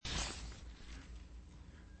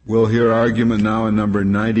We'll hear argument now in number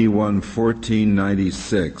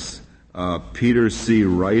 91-1496, Peter C.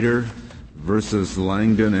 Reiter versus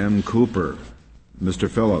Langdon M. Cooper. Mr.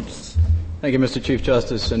 Phillips. Thank you, Mr. Chief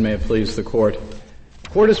Justice, and may it please the Court. The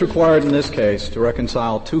Court is required in this case to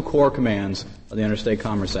reconcile two core commands of the Interstate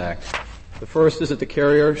Commerce Act. The first is that the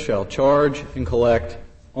carrier shall charge and collect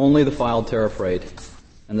only the filed tariff rate,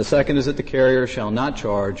 and the second is that the carrier shall not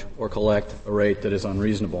charge or collect a rate that is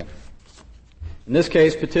unreasonable. In this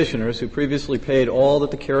case, petitioners who previously paid all that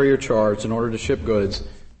the carrier charged in order to ship goods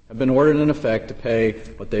have been ordered in effect to pay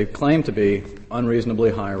what they claim to be unreasonably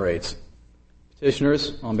high rates.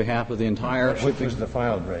 Petitioners, on behalf of the entire Which was the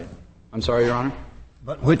filed rate? I'm sorry, Your Honor?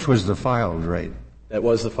 But which was the filed rate? That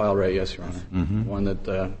was the filed rate, yes, Your Honor. Mm-hmm. One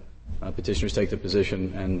that petitioners take the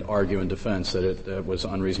position and argue in defense that it was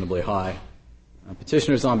unreasonably high.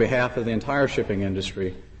 Petitioners, on behalf of the entire shipping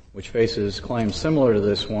industry, which faces claims similar to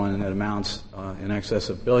this one that amounts in excess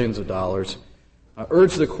of billions of dollars,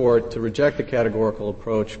 urge the Court to reject the categorical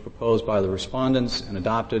approach proposed by the respondents and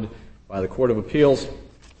adopted by the Court of Appeals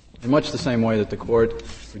in much the same way that the Court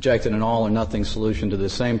rejected an all-or-nothing solution to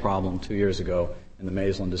this same problem 2 years ago in the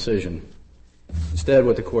Maisland decision. Instead,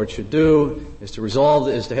 what the Court should do is to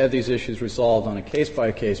have these issues resolved on a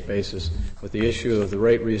case-by-case basis with the issue of the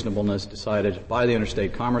rate reasonableness decided by the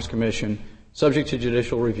Interstate Commerce Commission, subject to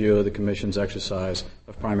judicial review of the Commission's exercise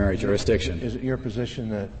of primary jurisdiction. Is it your position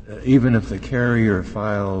that even if the carrier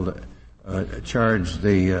sent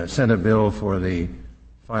a bill for the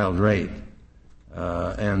filed rate,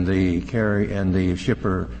 and the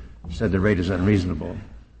shipper said the rate is unreasonable,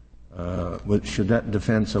 should that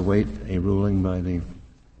defense await a ruling by the?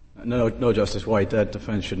 No, Justice White. That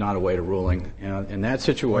defense should not await a ruling. In that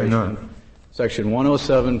situation, why not? Section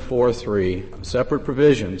 107.4.3, a separate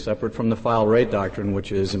provision, separate from the file rate doctrine,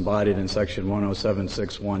 which is embodied in Section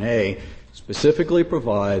 107.6.1a, specifically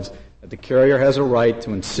provides that the carrier has a right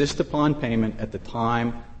to insist upon payment at the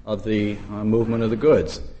time of the movement of the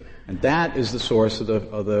goods. And that is the source of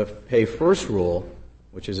the pay first rule,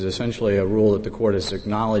 which is essentially a rule that the Court has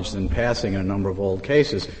acknowledged in passing in a number of old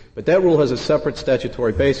cases. But that rule has a separate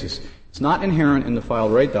statutory basis. It's not inherent in the file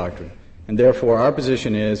rate doctrine. And therefore, our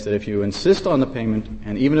position is that if you insist on the payment,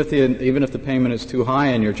 and even if the payment is too high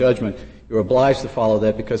in your judgment, you're obliged to follow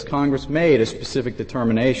that because Congress made a specific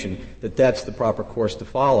determination that that's the proper course to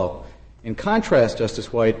follow. In contrast,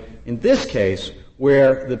 Justice White, in this case,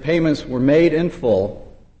 where the payments were made in full,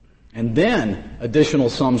 and then additional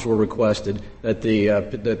sums were requested that the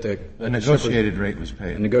negotiated rate was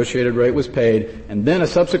paid. The negotiated rate was paid, and then a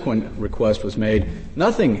subsequent request was made.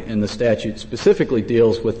 Nothing in the statute specifically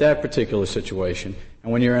deals with that particular situation.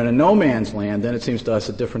 And when you're in a no man's land, then it seems to us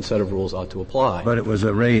a different set of rules ought to apply. But it was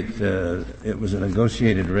a rate, it was a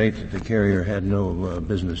negotiated rate that the carrier had no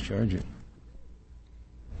business charging.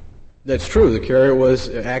 That's true. The carrier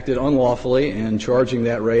acted unlawfully in charging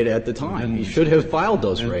that rate at the time. He should have filed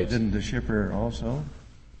those rates. Didn't the shipper also?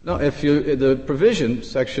 No, the provision,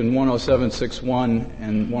 Section 107.6.1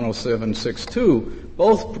 and 107.6.2,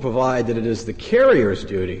 both provide that it is the carrier's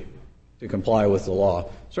duty to comply with the law.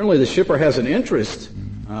 Certainly the shipper has an interest,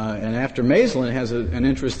 and after Maisland has an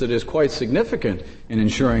interest that is quite significant in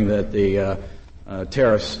ensuring that the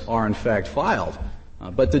tariffs are in fact filed.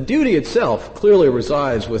 But the duty itself clearly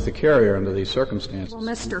resides with the carrier under these circumstances. Well,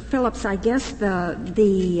 Mr. Phillips, I guess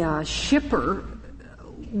the shipper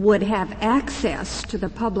would have access to the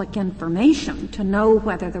public information to know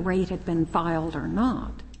whether the rate had been filed or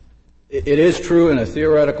not. It is true in a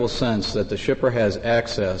theoretical sense that the shipper has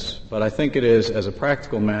access, but I think it is, as a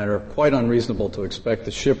practical matter, quite unreasonable to expect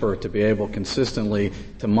the shipper to be able consistently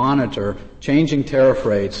to monitor changing tariff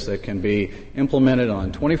rates that can be implemented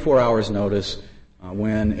on 24 hours notice.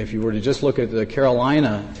 When, if you were to just look at the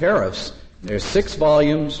Carolina tariffs, they're 6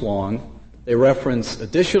 volumes long. They reference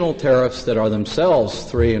additional tariffs that are themselves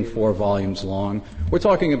 3 and 4 volumes long. We're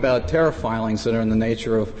talking about tariff filings that are in the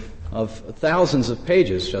nature of thousands of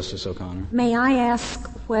pages, Justice O'Connor. May I ask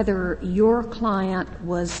whether your client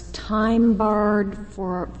was time barred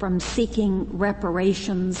from seeking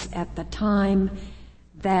reparations at the time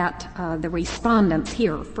that the respondents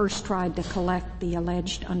here first tried to collect the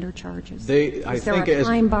alleged undercharges? Is there a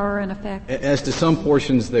time bar in effect? As to some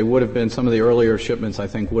portions, they would have been. Some of the earlier shipments, I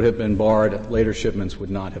think, would have been barred. Later shipments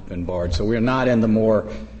would not have been barred. So we are not in the more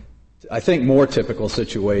typical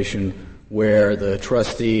situation where the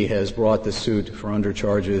trustee has brought the suit for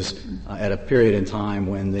undercharges at a period in time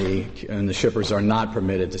when the shippers are not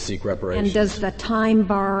permitted to seek reparations. And does the time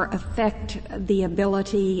bar affect the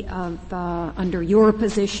ability of, under your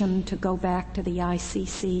position, to go back to the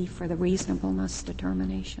ICC for the reasonableness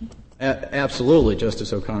determination? Absolutely,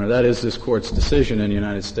 Justice O'Connor. That is this Court's decision in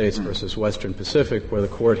United States versus Western Pacific, where the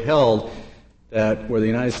Court held that where the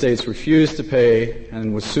United States refused to pay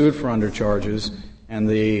and was sued for undercharges, and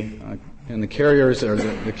the carriers, or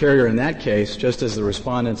the carrier in that case, just as the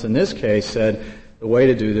respondents in this case said, the way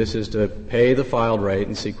to do this is to pay the filed rate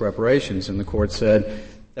and seek reparations. And the Court said,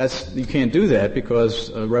 you can't do that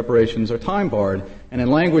because reparations are time barred. And in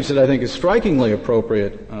language that I think is strikingly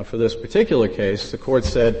appropriate for this particular case, the Court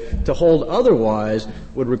said to hold otherwise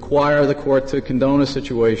would require the Court to condone a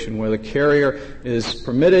situation where the carrier is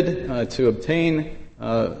permitted to obtain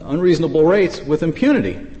unreasonable rates with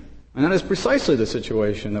impunity. And that is precisely the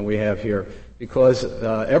situation that we have here, because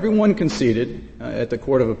everyone conceded at the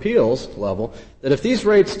Court of Appeals level that if these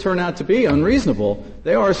rates turn out to be unreasonable,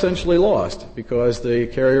 they are essentially lost because the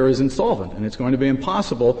carrier is insolvent and it's going to be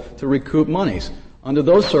impossible to recoup monies. Under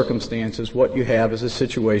those circumstances, what you have is a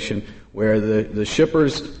situation where the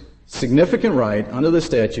shipper's significant right under the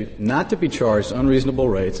statute not to be charged unreasonable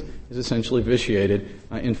rates is essentially vitiated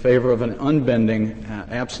in favor of an unbending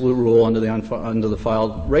absolute rule under the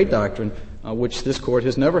filed rate doctrine, which this Court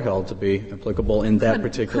has never held to be applicable in that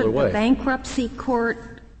particular way. Could the bankruptcy court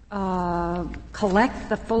collect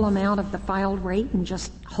the full amount of the filed rate and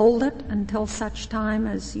just hold it until such time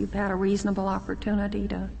as you've had a reasonable opportunity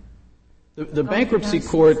to? The bankruptcy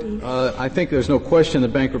court, I think there's no question the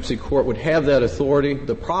bankruptcy court would have that authority.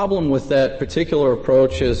 The problem with that particular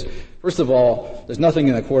approach is, first of all, there's nothing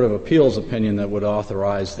in the Court of Appeals opinion that would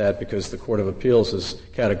authorize that, because the Court of Appeals has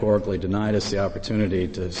categorically denied us the opportunity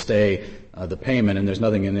to stay the payment, and there's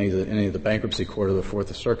nothing in any of the bankruptcy court or the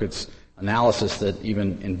Fourth Circuit's analysis that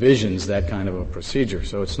even envisions that kind of a procedure.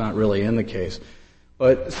 So it's not really in the case.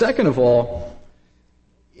 But second of all,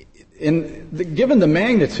 given the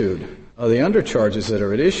magnitude of the undercharges that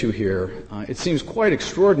are at issue here, it seems quite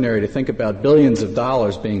extraordinary to think about billions of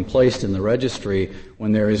dollars being placed in the registry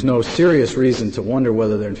when there is no serious reason to wonder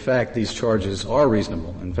whether, in fact, these charges are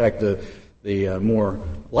reasonable. In fact, the more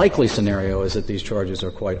likely scenario is that these charges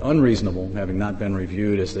are quite unreasonable, having not been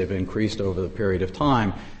reviewed as they've increased over the period of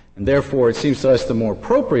time. And therefore, it seems to us the more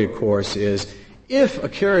appropriate course is, if a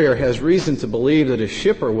carrier has reason to believe that a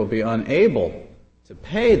shipper will be unable to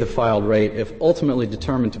pay the filed rate if ultimately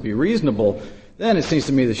determined to be reasonable, then it seems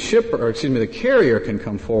to me the carrier can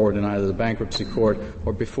come forward in either the bankruptcy court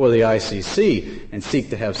or before the ICC and seek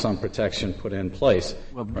to have some protection put in place.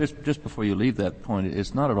 Well, just before you leave that point,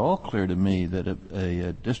 it's not at all clear to me that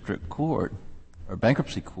a district court or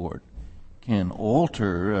bankruptcy court can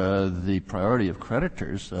alter the priority of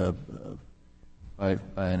creditors by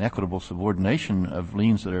an equitable subordination of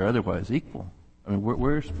liens that are otherwise equal. I mean,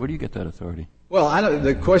 where do you get that authority? Well,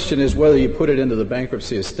 the question is whether you put it into the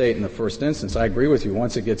bankruptcy estate in the first instance. I agree with you.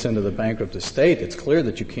 Once it gets into the bankrupt estate, it's clear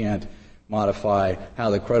that you can't modify how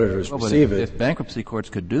the creditors receive it. If bankruptcy courts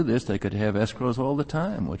could do this, they could have escrows all the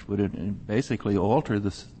time, which would basically alter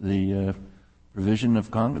the provision of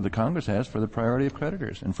the Congress has for the priority of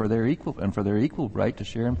creditors and for their equal right to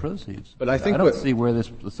share in proceeds. But I don't see where this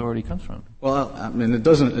authority comes from. Well, I mean,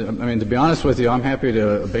 to be honest with you, I'm happy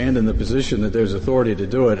to abandon the position that there's authority to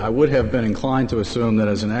do it. I would have been inclined to assume that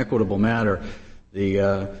as an equitable matter,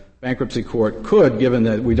 the bankruptcy court could, given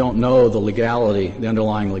that we don't know the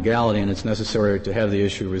underlying legality, and it's necessary to have the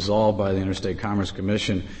issue resolved by the Interstate Commerce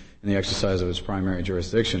Commission in the exercise of its primary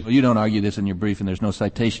jurisdiction. Well, you don't argue this in your brief, and there's no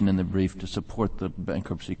citation in the brief to support the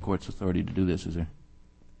bankruptcy court's authority to do this, is there?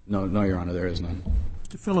 No, Your Honor, there is none.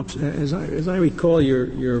 Mr. Phillips, as I recall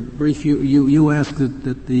your brief, you asked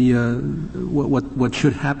that the what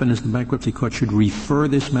should happen is the bankruptcy court should refer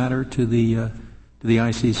this matter to the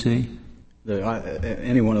ICC.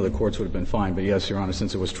 Any one of the courts would have been fine, but yes, Your Honor,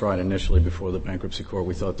 since it was tried initially before the bankruptcy court,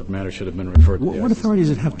 we thought the matter should have been referred to the ICC. What authority does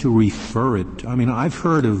it have to refer it? I mean, I've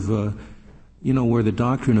heard of, where the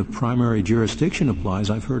doctrine of primary jurisdiction applies.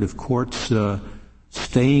 I've heard of courts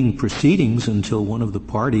staying proceedings until one of the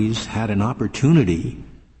parties had an opportunity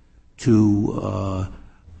to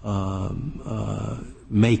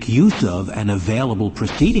make use of an available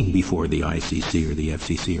proceeding before the ICC or the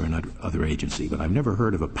FCC or another agency. But I've never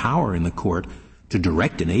heard of a power in the court to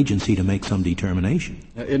direct an agency to make some determination.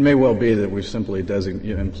 It may well be that we're simply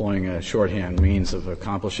employing a shorthand means of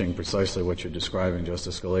accomplishing precisely what you're describing,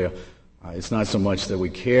 Justice Scalia. It's not so much that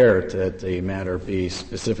we care that the matter be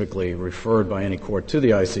specifically referred by any court to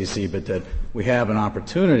the ICC, but that we have an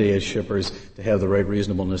opportunity as shippers to have the rate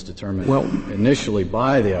reasonableness determined initially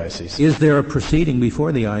by the ICC. Is there a proceeding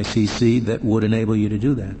before the ICC that would enable you to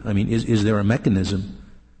do that? I mean, is there a mechanism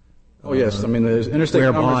Oh, yes. I mean, the Interstate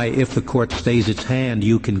whereby Commerce, if the court stays its hand,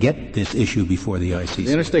 you can get this issue before the ICC.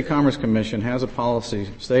 the Interstate Commerce Commission has a policy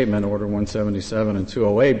statement, Order 177 and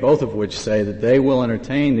 208, both of which say that they will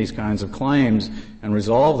entertain these kinds of claims and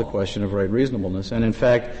resolve the question of rate reasonableness. And in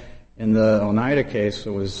fact, in the Oneida case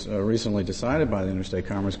that was recently decided by the Interstate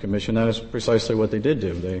Commerce Commission, that is precisely what they did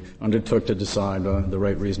do. They undertook to decide the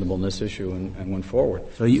rate reasonableness issue and went forward.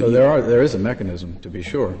 So there is a mechanism, to be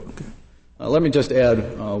sure. Okay. Let me just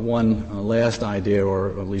add one last idea,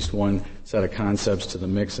 or at least one set of concepts to the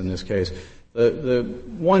mix in this case. The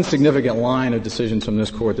one significant line of decisions from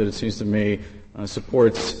this Court that it seems to me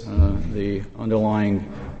supports the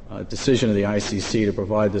underlying decision of the ICC to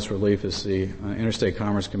provide this relief is the Interstate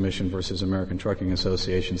Commerce Commission versus American Trucking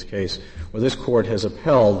Association's case, where this Court has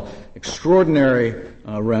upheld extraordinary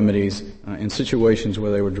remedies in situations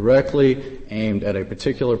where they were directly aimed at a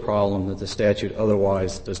particular problem that the statute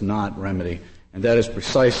otherwise does not remedy. And that is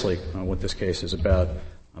precisely what this case is about.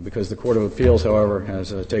 Because the Court of Appeals, however,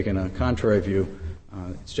 has taken a contrary view,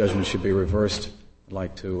 its judgment should be reversed. I'd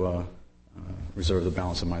like to reserve the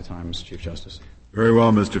balance of my time, Mr. Chief Justice. Very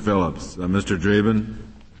well, Mr. Phillips. Mr. Dreeben.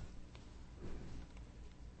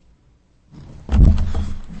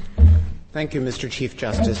 Thank you, Mr. Chief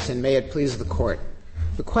Justice, and may it please the Court.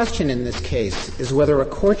 The question in this case is whether a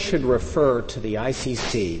court should refer to the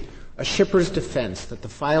ICC a shipper's defense that the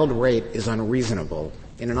filed rate is unreasonable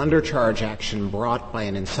in an undercharge action brought by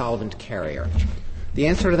an insolvent carrier. The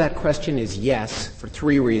answer to that question is yes, for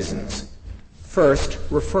three reasons. First,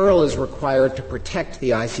 referral is required to protect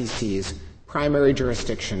the ICC's primary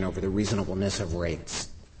jurisdiction over the reasonableness of rates.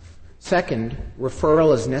 Second,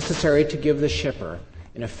 referral is necessary to give the shipper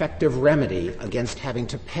an effective remedy against having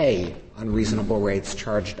to pay unreasonable rates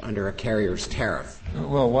charged under a carrier's tariff.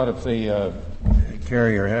 Well, what if the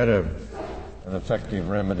carrier had an effective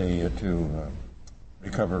remedy to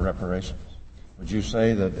recover reparations? Would you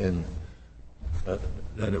say that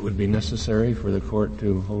that it would be necessary for the court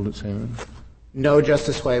to hold its hand? No,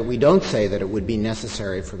 Justice White, we don't say that it would be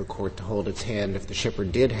necessary for the court to hold its hand if the shipper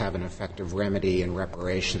did have an effective remedy in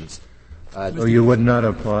reparations. So you would not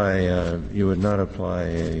apply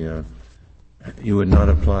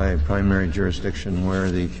primary jurisdiction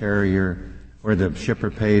where the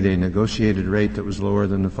shipper paid a negotiated rate that was lower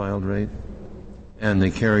than the filed rate, and the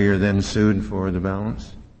carrier then sued for the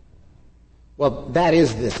balance? Well, that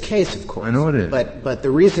is this case, of course. I know it is. But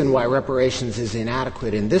the reason why reparations is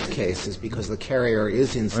inadequate in this case is because the carrier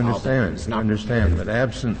is insolvent. I understand. But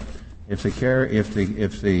absent, if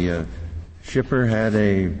the shipper had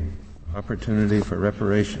a opportunity for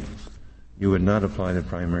reparations, you would not apply the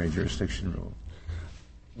primary jurisdiction rule.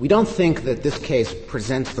 We don't think that this case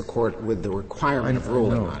presents the court with the requirement of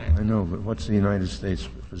ruling on it. I know, but what's the United States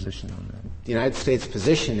position on that? The United States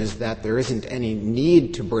position is that there isn't any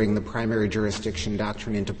need to bring the primary jurisdiction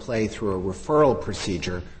doctrine into play through a referral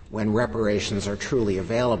procedure when reparations are truly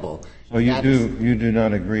available. So you do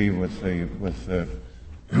not agree with the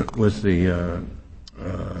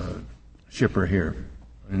shipper here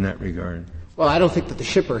in that regard? Well, I don't think that the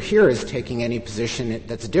shipper here is taking any position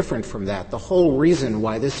that's different from that. The whole reason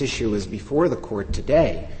why this issue is before the court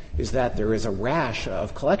today is that there is a rash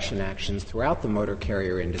of collection actions throughout the motor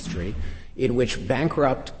carrier industry in which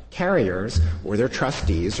bankrupt carriers or their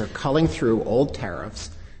trustees are culling through old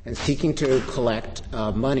tariffs and seeking to collect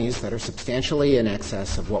monies that are substantially in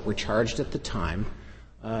excess of what were charged at the time,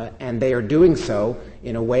 and they are doing so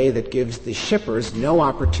in a way that gives the shippers no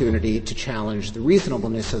opportunity to challenge the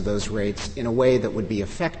reasonableness of those rates in a way that would be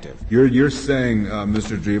effective. You're saying,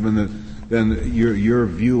 Mr. Dreeben, that then your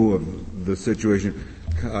view of the situation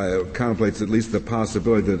contemplates at least the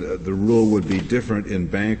possibility that the rule would be different in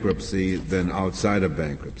bankruptcy than outside of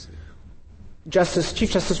bankruptcy.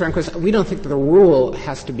 Chief Justice Rehnquist, we don't think that the rule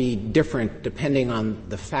has to be different depending on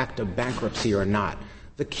the fact of bankruptcy or not.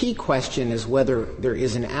 The key question is whether there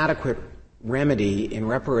is an adequate remedy in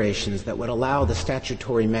reparations that would allow the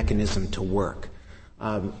statutory mechanism to work.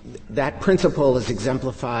 That principle is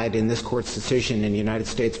exemplified in this Court's decision in United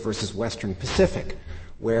States versus Western Pacific,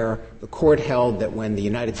 where the Court held that when the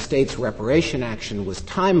United States reparation action was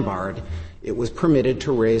time-barred, it was permitted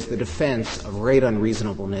to raise the defense of rate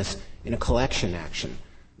unreasonableness in a collection action.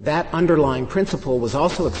 That underlying principle was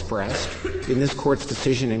also expressed in this Court's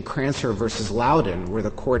decision in Crancer versus Loudon, where the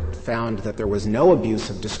Court found that there was no abuse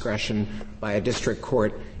of discretion by a district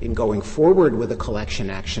court in going forward with a collection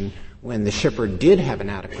action when the shipper did have an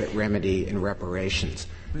adequate remedy in reparations.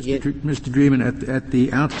 Mr. Dreeben, at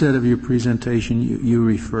the outset of your presentation, you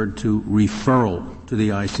referred to referral to the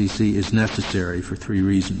ICC is necessary for three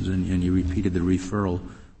reasons, and you repeated the referral.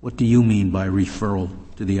 What do you mean by referral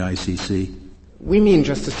to the ICC? We mean,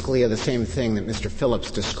 Justice Scalia, the same thing that Mr. Phillips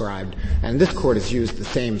described, and this Court has used the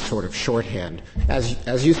same sort of shorthand.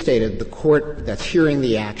 As you stated, the Court that's hearing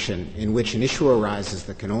the action in which an issue arises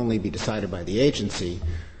that can only be decided by the agency,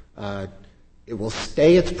 it will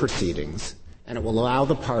stay its proceedings, and it will allow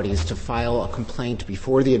the parties to file a complaint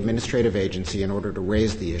before the administrative agency in order to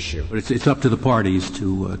raise the issue. But it's up to the parties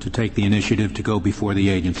to take the initiative to go before the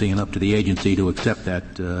agency, and up to the agency to accept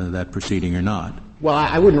that proceeding or not. Well,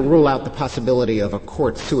 I wouldn't rule out the possibility of a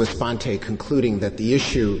court sua sponte concluding that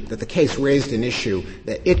that the case raised an issue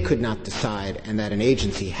that it could not decide and that an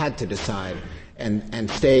agency had to decide,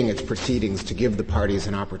 and staying its proceedings to give the parties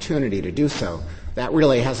an opportunity to do so. That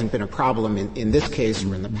really hasn't been a problem in this case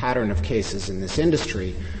or in the pattern of cases in this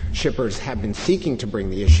industry. Shippers have been seeking to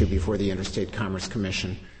bring the issue before the Interstate Commerce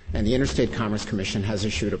Commission, and the Interstate Commerce Commission has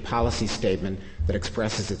issued a policy statement that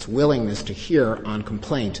expresses its willingness to hear on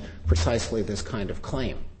complaint precisely this kind of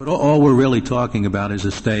claim. But all we're really talking about is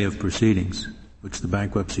a stay of proceedings, which the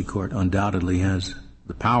bankruptcy court undoubtedly has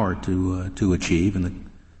the power to achieve, and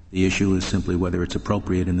the issue is simply whether it's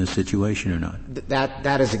appropriate in this situation or not.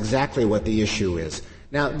 That is exactly what the issue is.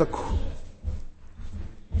 Now,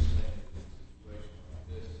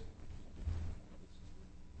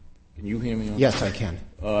 Can you hear me? Yes, I can.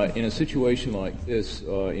 In a situation like this,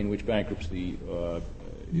 in which bankruptcy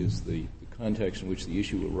is the context in which the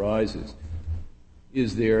issue arises,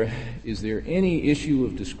 is there any issue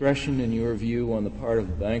of discretion, in your view, on the part of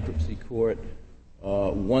the bankruptcy court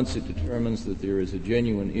once it determines that there is a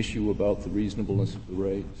genuine issue about the reasonableness of the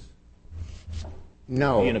rates?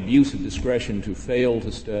 No. An abuse of discretion to fail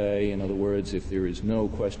to stay, in other words, if there is no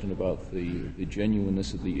question about the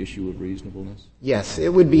genuineness of the issue of reasonableness? Yes, it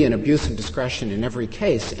would be an abuse of discretion in every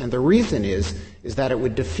case, and the reason is that it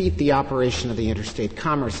would defeat the operation of the Interstate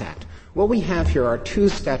Commerce Act. What we have here are two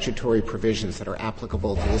statutory provisions that are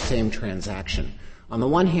applicable to the same transaction. On the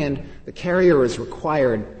one hand, the carrier is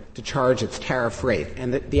required to charge its tariff rate,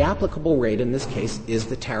 and the applicable rate in this case is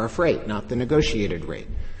the tariff rate, not the negotiated rate.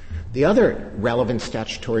 The other relevant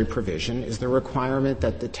statutory provision is the requirement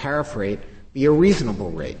that the tariff rate be a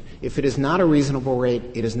reasonable rate. If it is not a reasonable rate,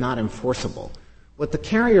 it is not enforceable. What the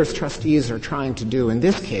carrier's trustees are trying to do in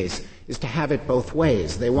this case is to have it both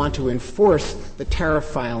ways. They want to enforce the tariff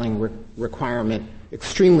filing requirement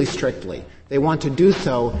extremely strictly. They want to do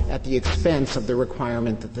so at the expense of the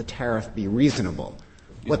requirement that the tariff be reasonable.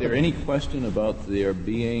 Is there any question about there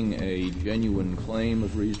being a genuine claim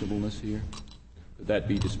of reasonableness here? Could that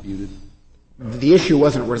be disputed? The issue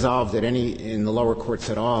wasn't resolved in the lower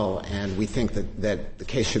courts at all, and we think that the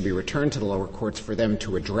case should be returned to the lower courts for them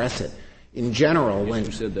to address it. In general,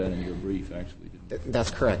 you said that in your brief, actually, didn't you?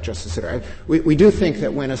 That's correct, Justice Souter. We do think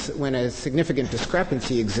that when a significant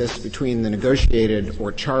discrepancy exists between the negotiated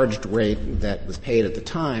or charged rate that was paid at the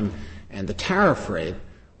time and the tariff rate,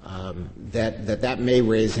 that may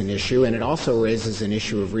raise an issue, and it also raises an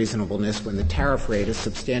issue of reasonableness when the tariff rate is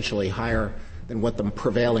substantially higher than what the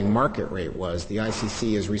prevailing market rate was. The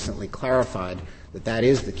ICC has recently clarified that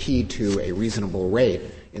is the key to a reasonable rate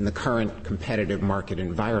in the current competitive market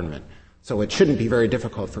environment. So it shouldn't be very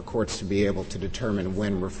difficult for courts to be able to determine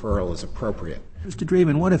when referral is appropriate. Mr.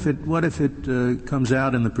 Dreeben, what if it comes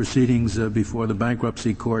out in the proceedings before the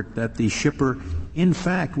bankruptcy court that the shipper, in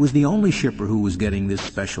fact, was the only shipper who was getting this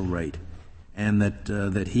special rate, and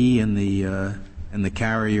that he and the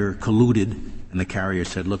carrier colluded, and the carrier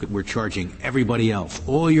said, "Look, we're charging everybody else,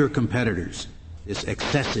 all your competitors, this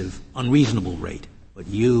excessive, unreasonable rate, but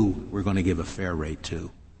we're going to give a fair rate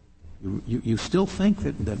too." You still think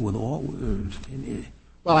that with all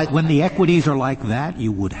when the equities are like that,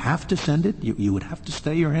 you would have to send it? You would have to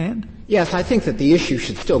stay your hand? Yes, I think that the issue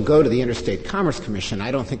should still go to the Interstate Commerce Commission.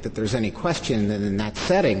 I don't think that there's any question that in that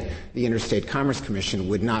setting, the Interstate Commerce Commission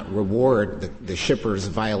would not reward the shipper's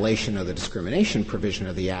violation of the discrimination provision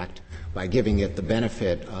of the Act by giving it the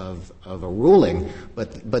benefit of a ruling.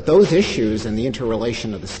 But those issues and the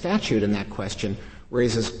interrelation of the statute in that question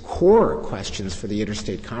raises core questions for the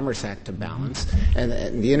Interstate Commerce Act to balance, and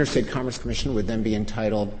the Interstate Commerce Commission would then be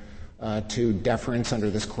entitled to deference under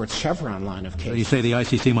this Court's Chevron line of case. So you say the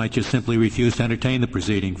ICC might just simply refuse to entertain the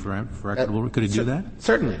proceeding for equitable? Could it do that?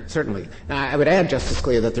 Certainly. Now, I would add, Justice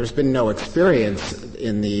Scalia, that there's been no experience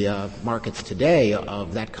in the markets today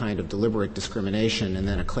of that kind of deliberate discrimination and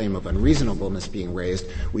then a claim of unreasonableness being raised.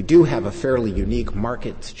 We do have a fairly unique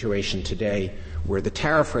market situation today where the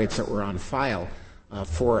tariff rates that were on file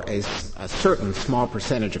for a certain small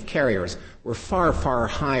percentage of carriers were far, far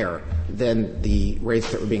higher than the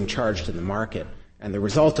rates that were being charged in the market. And the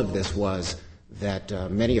result of this was that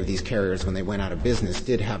many of these carriers, when they went out of business,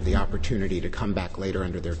 did have the opportunity to come back later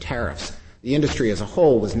under their tariffs. The industry as a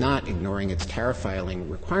whole was not ignoring its tariff filing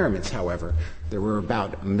requirements, however. There were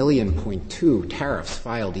about 1.2 million tariffs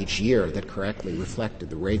filed each year that correctly reflected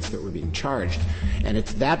the rates that were being charged. And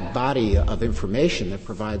it's that body of information that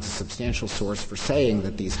provides a substantial source for saying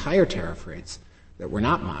that these higher tariff rates that were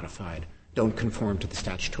not modified don't conform to the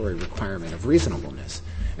statutory requirement of reasonableness.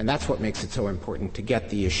 And that's what makes it so important to get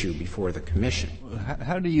the issue before the Commission.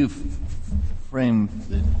 How do you frame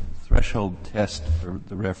the threshold test for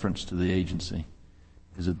the reference to the agency?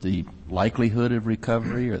 Is it the likelihood of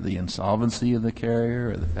recovery or the insolvency of the carrier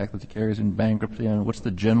or the fact that the carrier is in bankruptcy? I mean, what's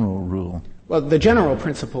the general rule? Well, the general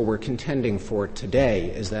principle we're contending for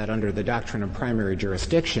today is that under the doctrine of primary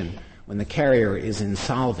jurisdiction, when the carrier is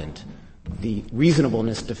insolvent, the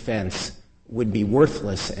reasonableness defense would be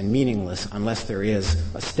worthless and meaningless unless there is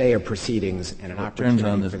a stay of proceedings and an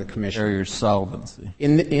opportunity for the Commission. Carrier's solvency.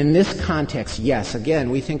 In this context, yes. Again,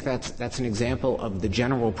 we think that's an example of the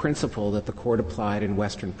general principle that the Court applied in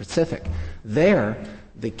Western Pacific. There,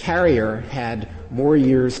 the carrier had more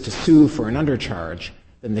years to sue for an undercharge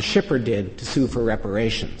than the shipper did to sue for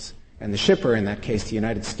reparations. And the shipper, in that case the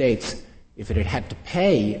United States, if it had had to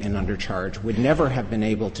pay an undercharge, would never have been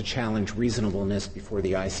able to challenge reasonableness before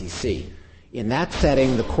the ICC. In that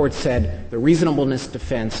setting, the Court said the reasonableness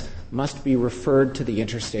defense must be referred to the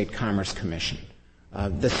Interstate Commerce Commission.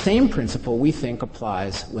 The same principle, we think,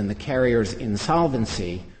 applies when the carrier's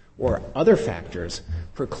insolvency or other factors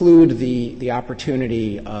preclude the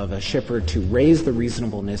opportunity of a shipper to raise the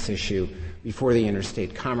reasonableness issue before the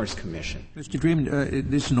Interstate Commerce Commission. Mr. Dreeben,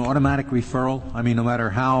 this is an automatic referral? I mean, no matter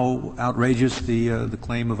how outrageous the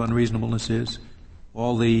claim of unreasonableness is,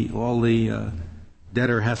 all the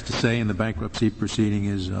debtor has to say in the bankruptcy proceeding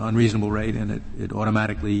is unreasonable rate, and it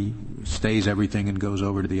automatically stays everything and goes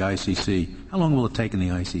over to the ICC. How long will it take in the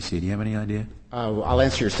ICC? Do you have any idea? I'll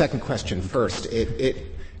answer your second question first. It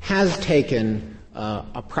has taken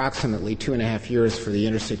approximately 2.5 years for the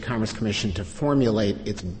Interstate Commerce Commission to formulate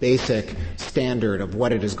its basic standard of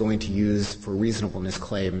what it is going to use for reasonableness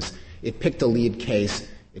claims. It picked a lead case.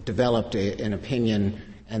 It developed an opinion.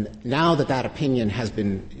 And now that opinion has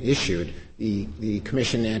been issued, the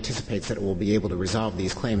Commission anticipates that it will be able to resolve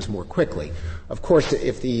these claims more quickly. Of course,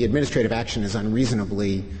 if the administrative action is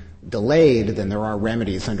unreasonably delayed, then there are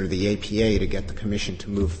remedies under the APA to get the Commission to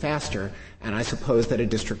move faster. And I suppose that a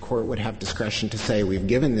district court would have discretion to say, we've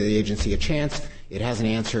given the agency a chance, it hasn't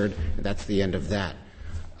answered, and that's the end of that.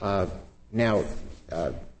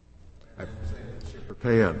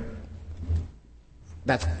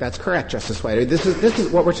 That's correct, Justice White. This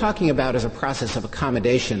is what we're talking about is a process of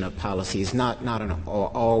accommodation of policies, not an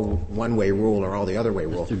all one-way rule or all the other way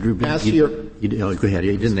rule. Mr. Dreeben, go ahead.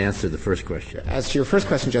 You didn't answer the first question. As to your first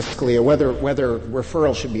question, Justice Scalia, whether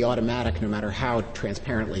referral should be automatic no matter how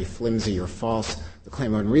transparently flimsy or false the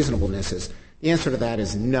claim of unreasonableness is, the answer to that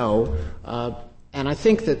is no. And I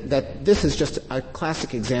think that this is just a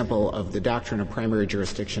classic example of the doctrine of primary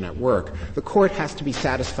jurisdiction at work. The Court has to be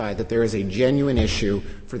satisfied that there is a genuine issue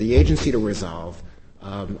for the agency to resolve.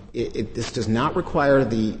 This does not require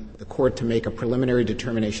the Court to make a preliminary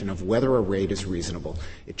determination of whether a rate is reasonable.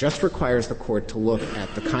 It just requires the Court to look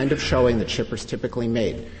at the kind of showing that shippers typically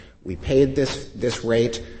made. We paid this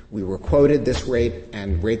rate, we were quoted this rate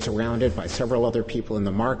and rates around it by several other people in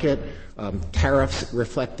the market. Tariffs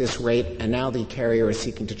reflect this rate, and now the carrier is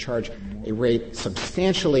seeking to charge a rate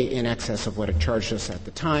substantially in excess of what it charged us at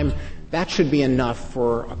the time. That should be enough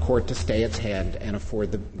for a court to stay its hand and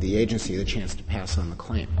afford the agency the chance to pass on the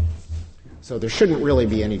claim. So there shouldn't really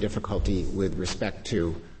be any difficulty with respect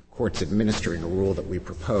to courts administering a rule that we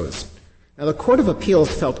proposed. Now, the Court of Appeals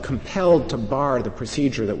felt compelled to bar the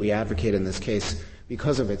procedure that we advocate in this case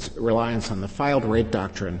because of its reliance on the filed rate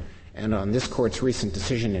doctrine and on this Court's recent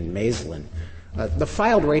decision in Maislin. The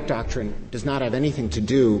filed rate doctrine does not have anything to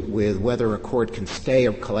do with whether a court can stay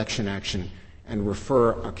a collection action and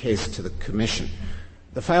refer a case to the Commission.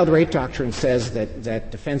 The filed rate doctrine says that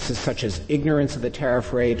defenses such as ignorance of the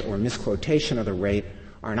tariff rate or misquotation of the rate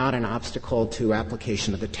are not an obstacle to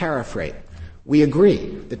application of the tariff rate. We agree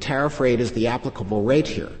the tariff rate is the applicable rate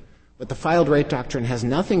here, but the filed rate doctrine has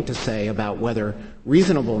nothing to say about whether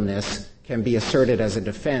reasonableness can be asserted as a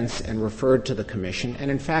defense and referred to the Commission.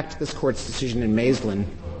 And in fact, this Court's decision in Maislin.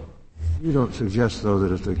 You don't suggest, though,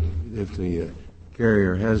 that if the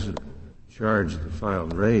carrier has charged the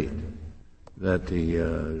filed rate, that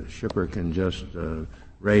the shipper can just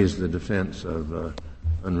raise the defense of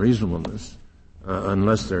unreasonableness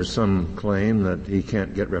unless there's some claim that he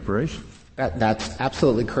can't get reparations? That's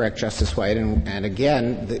absolutely correct, Justice White. And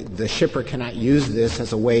again, the shipper cannot use this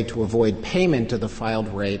as a way to avoid payment of the filed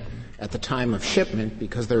rate at the time of shipment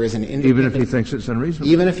because there is an independent... Even if he thinks it's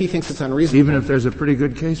unreasonable? Even if he thinks it's unreasonable. Even if there's a pretty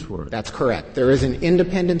good case for it? That's correct. There is an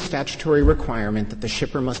independent statutory requirement that the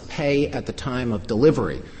shipper must pay at the time of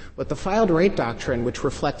delivery. But the filed rate doctrine, which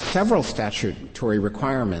reflects several statutory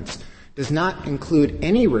requirements, does not include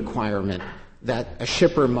any requirement that a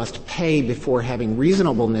shipper must pay before having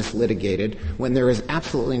reasonableness litigated when there is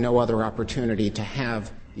absolutely no other opportunity to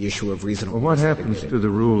have the issue of reasonableness. Well, what happens to the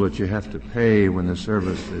rule that you have to pay when the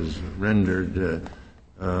service is rendered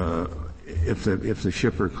if the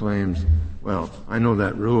shipper claims, well, I know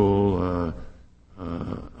that rule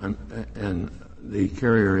and the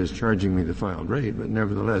carrier is charging me the filed rate, but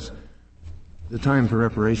nevertheless, the time for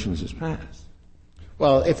reparations is passed.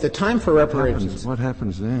 Well, if the time for reparations... What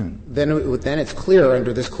happens then? Then it's clear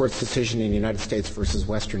under this Court's decision in United States versus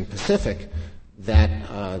Western Pacific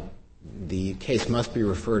that the case must be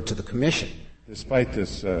referred to the Commission. Despite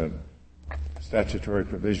this statutory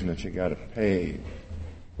provision that you got to pay.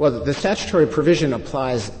 Well, the statutory provision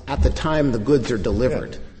applies at the time the goods are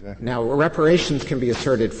delivered. Yes, exactly. Now, reparations can be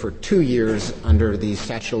asserted for 2 years under the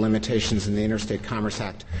statute of limitations in the Interstate Commerce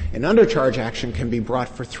Act. An undercharge action can be brought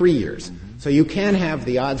for 3 years. Mm-hmm. So you can have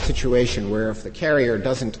the odd situation where if the carrier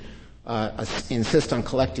doesn't insist on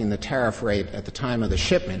collecting the tariff rate at the time of the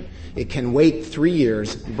shipment, it can wait 3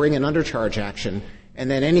 years, bring an undercharge action, and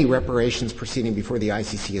then any reparations proceeding before the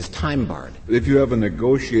ICC is time barred. If you have a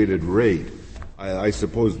negotiated rate, I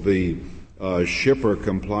suppose the shipper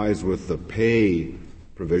complies with the pay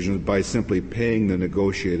provisions by simply paying the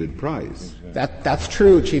negotiated price. That's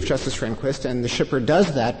true, Chief Justice Rehnquist, and the shipper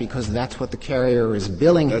does that because that's what the carrier is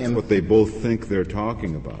billing him. That's what they both think they're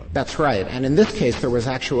talking about. That's right. And in this case, there was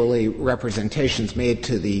actually representations made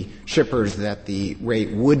to the shippers that the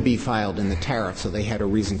rate would be filed in the tariff, so they had a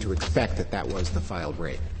reason to expect that that was the filed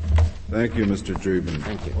rate. Thank you, Mr. Dreeben.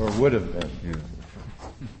 Thank you. Or would have been.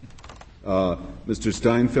 Yeah. Mr.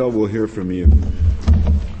 Steinfeld, we'll hear from you.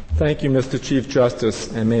 Thank you, Mr. Chief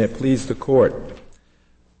Justice, and may it please the Court.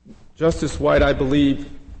 Justice White, I believe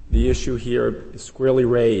the issue here is squarely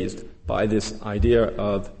raised by this idea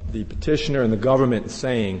of the petitioner and the government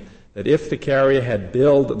saying that if the carrier had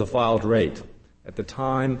billed the filed rate at the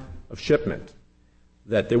time of shipment,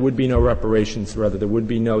 that there would be no reparations, rather there would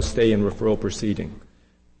be no stay and referral proceeding.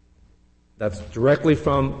 That's directly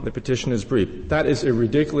from the petitioner's brief. That is a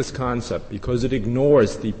ridiculous concept because it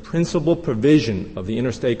ignores the principal provision of the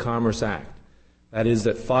Interstate Commerce Act. That is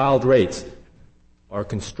that filed rates are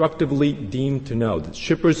constructively deemed to know. The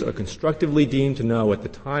shippers are constructively deemed to know at the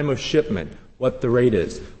time of shipment what the rate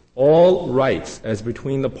is. All rights as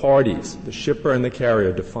between the parties, the shipper and the carrier,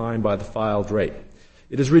 are defined by the filed rate.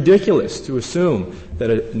 It is ridiculous to assume that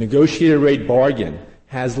a negotiated rate bargain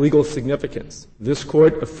has legal significance. This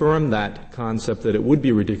Court affirmed that concept, that it would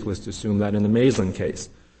be ridiculous to assume that in the Maislin case.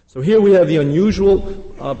 So here we have the unusual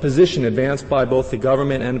position advanced by both the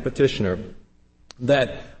government and the petitioner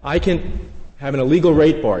that I can have an illegal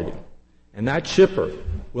rate bargain, and that shipper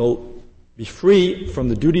will be free from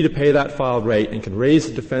the duty to pay that filed rate and can raise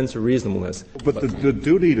the defense of reasonableness. But the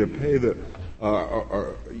duty to pay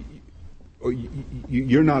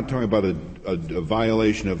you're not talking about a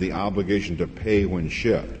violation of the obligation to pay when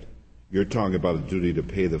shipped. You're talking about a duty to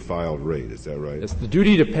pay the filed rate. Is that right? Yes, the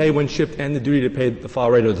duty to pay when shipped and the duty to pay the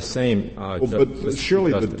filed rate are the same. But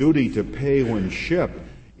surely the duty to pay when shipped,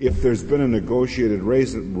 if there's been a negotiated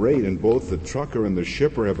rate and both the trucker and the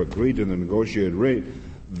shipper have agreed to the negotiated rate,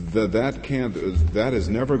 that is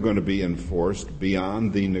never going to be enforced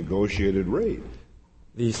beyond the negotiated rate.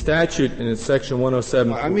 The statute in its section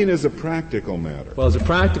 107... I mean as a practical matter. Well, as a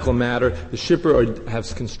practical matter, the shipper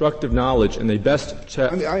has constructive knowledge and they best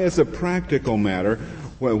check... As a practical matter,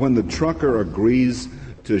 when the trucker agrees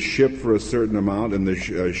to ship for a certain amount and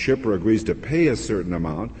the shipper agrees to pay a certain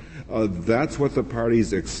amount, that's what the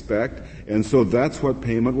parties expect, and so that's what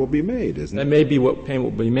payment will be made, isn't it? That may be what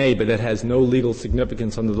payment will be made, but it has no legal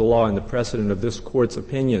significance under the law and the precedent of this Court's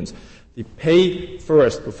opinions. The pay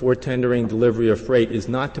first before tendering delivery of freight is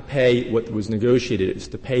not to pay what was negotiated. It's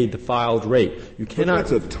to pay the filed rate. You cannot. But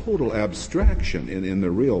that's a total abstraction in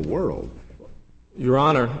the real world. Your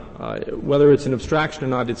Honor, whether it's an abstraction or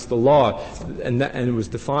not, it's the law, and it was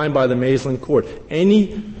defined by the Maislin Court.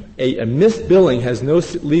 A missed billing has no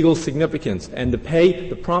legal significance, and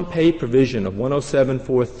the prompt pay provision of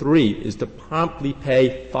 107.4.3 is to promptly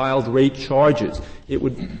pay filed rate charges. It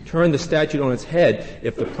would turn the statute on its head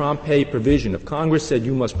if the prompt pay provision, if Congress said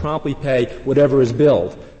you must promptly pay whatever is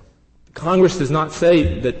billed. Congress does not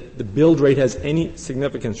say that the billed rate has any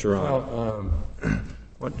significance, Your Honor. Well,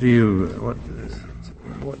 what do you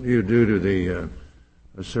do to the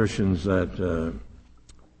assertions that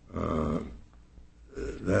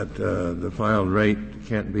the filed rate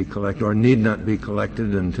can't be collected or need not be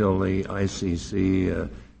collected until the ICC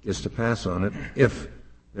gets to pass on it if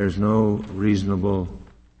there's no reasonable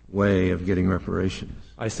way of getting reparations.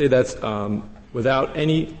 I say that's without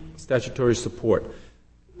any statutory support.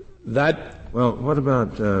 Well,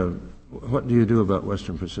 what do you do about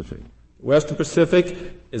Western Pacific? Western Pacific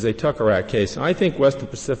is a Tucker Act case, and I think Western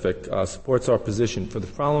Pacific supports our position for the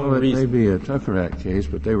following reason. It may be a Tucker Act case,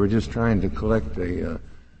 but they were just trying to collect a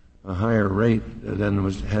higher rate than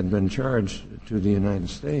had been charged to the United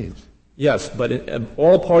States. Yes, but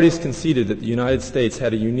all parties conceded that the United States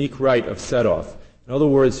had a unique right of set-off. In other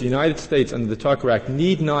words, the United States, under the Tucker Act,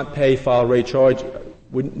 need not pay file rate charge,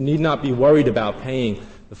 need not be worried about paying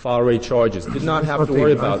the file rate charges, did not have to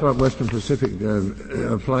worry about. I thought Western Pacific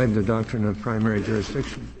applied the doctrine of primary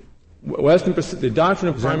jurisdiction. Western Pacific, the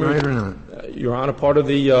doctrine of primary. Is that right or not? Your Honor, part of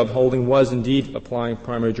the holding was indeed applying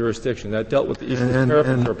primary jurisdiction. That dealt with the issue of tariff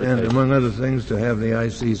interpretation. And among other things, to have the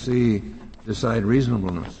ICC decide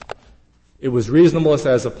reasonableness. It was reasonableness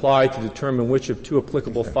as applied to determine which of two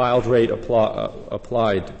applicable filed rate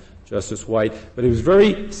applied, Justice White. But it was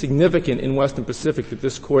very significant in Western Pacific that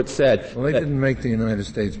this Court said. Well, they didn't make the United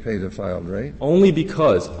States pay the filed rate. Only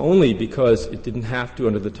because it didn't have to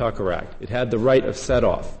under the Tucker Act. It had the right of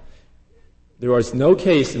set-off. There was no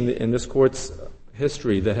case in this Court's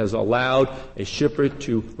history that has allowed a shipper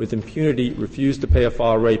to, with impunity, refuse to pay a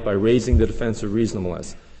file rate by raising the defense of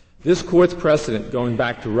reasonableness. This Court's precedent, going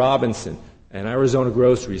back to Robinson and Arizona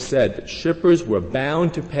Grocery, said that shippers were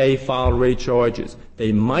bound to pay filed rate charges.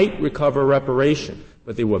 They might recover reparation,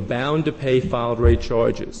 but they were bound to pay filed rate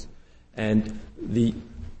charges. And the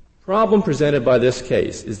problem presented by this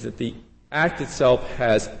case is that the Act itself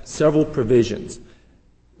has several provisions.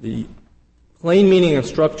 The plain meaning and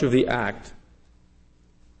structure of the Act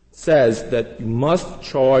says that you must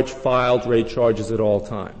charge filed rate charges at all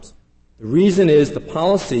times. The reason is the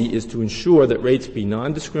policy is to ensure that rates be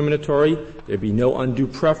non-discriminatory, there be no undue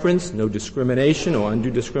preference, no discrimination or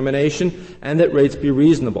undue discrimination, and that rates be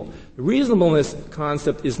reasonable. The reasonableness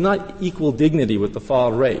concept is not equal dignity with the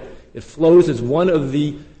filed rate. It flows as one of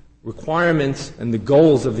the requirements and the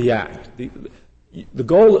goals of the Act. The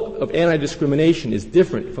goal of anti-discrimination is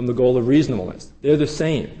different from the goal of reasonableness. They're the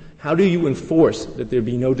same. How do you enforce that there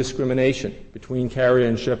be no discrimination between carrier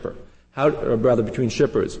and shipper? Or rather, between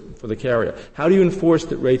shippers for the carrier. How do you enforce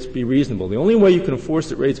that rates be reasonable? The only way you can enforce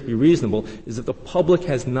that rates be reasonable is that the public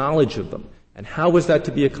has knowledge of them. And how was that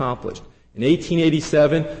to be accomplished? In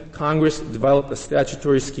 1887, Congress developed a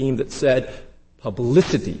statutory scheme that said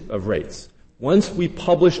publicity of rates. Once we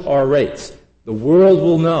publish our rates, the world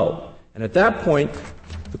will know. And at that point,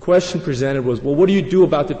 the question presented was, well, what do you do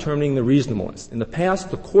about determining the reasonableness? In the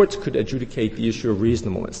past, the courts could adjudicate the issue of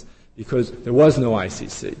reasonableness because there was no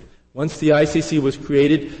ICC. Once the ICC was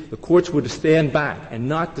created, the courts were to stand back and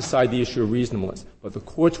not decide the issue of reasonableness, but the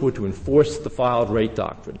courts were to enforce the filed rate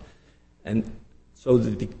doctrine. And so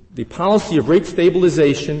the policy of rate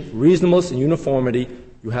stabilization, reasonableness, and uniformity,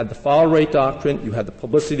 you had the filed rate doctrine, you had the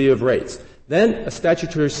publicity of rates. Then a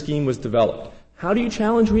statutory scheme was developed. How do you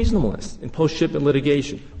challenge reasonableness in post-shipment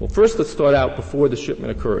litigation? Well, first let's start out before the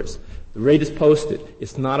shipment occurs. The rate is posted.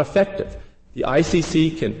 It's not effective. The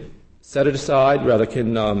ICC can set it aside,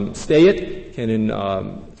 can stay it,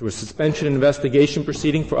 through a suspension investigation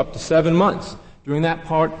proceeding for up to 7 months. During that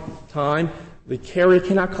time, the carrier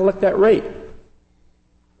cannot collect that rate.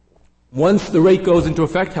 Once the rate goes into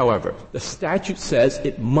effect, however, the statute says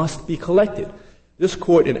it must be collected. This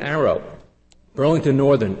court in Arrow, Burlington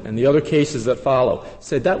Northern, and the other cases that follow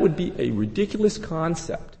said that would be a ridiculous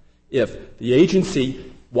concept if the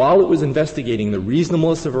agency, while it was investigating the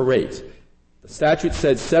reasonableness of a rate, the statute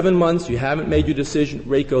said 7 months, you haven't made your decision,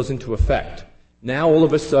 rate goes into effect. Now all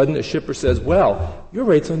of a sudden a shipper says, well, your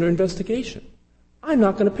rate's under investigation. I'm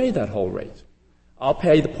not going to pay that whole rate. I'll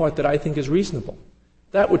pay the part that I think is reasonable.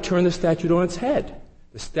 That would turn the statute on its head.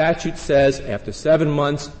 The statute says after 7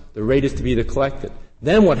 months, the rate is to be collected.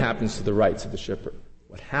 Then what happens to the rights of the shipper?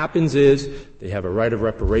 What happens is they have a right of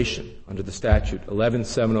reparation under the statute,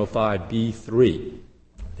 11705B3.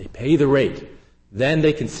 They pay the rate. Then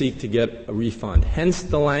they can seek to get a refund. Hence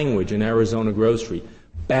the language in Arizona Grocery,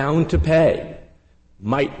 bound to pay,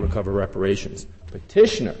 might recover reparations.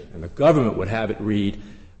 Petitioner and the government would have it read,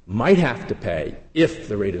 might have to pay if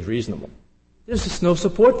the rate is reasonable. There's just no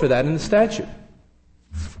support for that in the statute.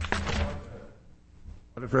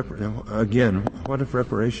 What if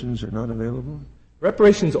reparations are not available?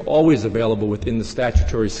 Reparations are always available within the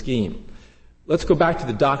statutory scheme. Let's go back to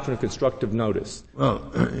the doctrine of constructive notice. Well,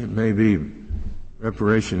 it may be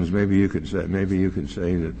reparations. Maybe you could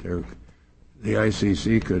say that the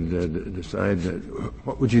ICC could decide that,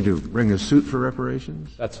 what would you do? Bring a suit for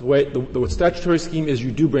reparations? That's the way, the statutory scheme is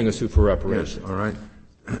you do bring a suit for reparations. Yes, all right.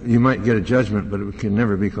 You might get a judgment, but it can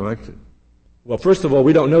never be collected. Well, first of all,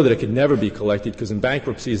 we don't know that it could never be collected because in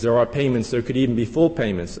bankruptcies there are payments. There could even be full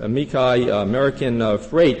payments. Amici American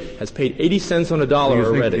Freight has paid 80 cents on a dollar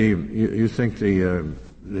already. You think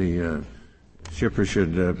the shipper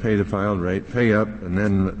should pay the filed rate, pay up, and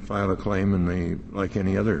then file a claim like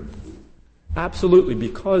any other? Absolutely,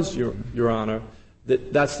 because, Your Honor,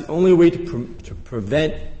 that's the only way to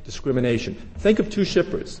prevent discrimination. Think of two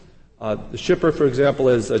shippers. The shipper, for example,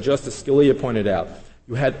 as Justice Scalia pointed out,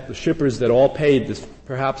 you had the shippers that all paid this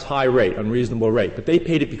perhaps high rate, unreasonable rate, but they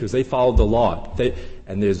paid it because they followed the law.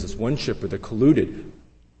 And there's this one shipper that colluded.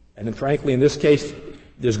 And then, frankly, in this case,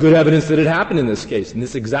 there's good evidence that it happened in this case, in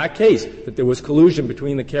this exact case, that there was collusion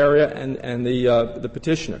between the carrier and the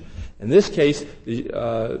petitioner. In this case,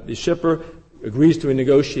 the shipper agrees to a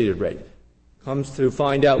negotiated rate. Comes to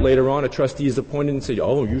find out later on, a trustee is appointed and says,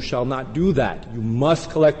 oh, you shall not do that. You must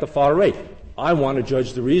collect the far rate. I want to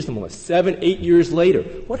judge the reasonableness. 7-8 years later,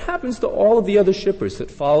 what happens to all of the other shippers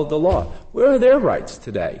that followed the law? Where are their rights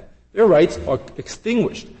today? Their rights are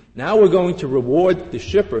extinguished. Now we're going to reward the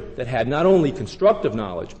shipper that had not only constructive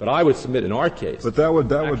knowledge, but I would submit in our case. But that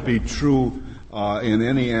would be true in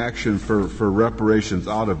any action for reparations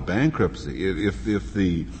out of bankruptcy. If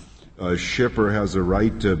the shipper has a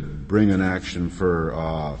right to bring an action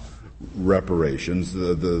for reparations,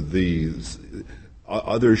 the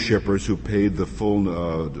other shippers who paid the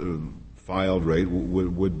full filed rate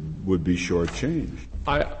would be shortchanged.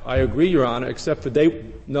 I agree, Your Honor, except for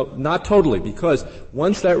no, not totally, because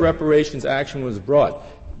once that reparations action was brought,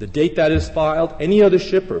 the date that is filed, any other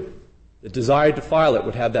shipper that desired to file it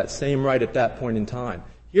would have that same right at that point in time.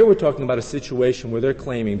 Here we're talking about a situation where they're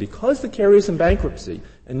claiming because the carrier's in bankruptcy,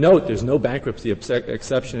 and note there's no bankruptcy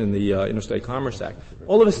exception in the Interstate Commerce Act,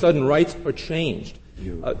 all of a sudden rights are changed.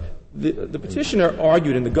 The petitioner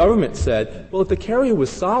argued and the government said, well, if the carrier was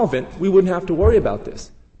solvent, we wouldn't have to worry about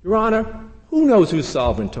this. Your Honor, who knows who's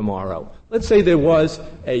solvent tomorrow? Let's say there was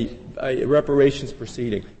a reparations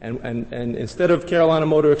proceeding, and instead of Carolina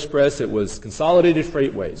Motor Express, it was Consolidated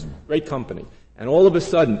Freightways, great company. And all of a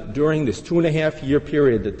sudden, during this 2.5-year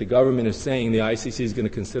period that the government is saying the ICC is going to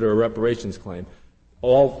consider a reparations claim, the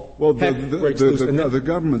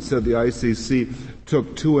government said the ICC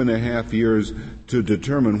took 2.5 years to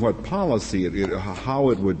determine what policy, how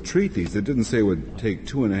it would treat these. It didn't say it would take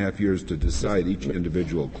 2.5 years to decide each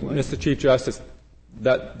individual claim. Mr. Chief Justice,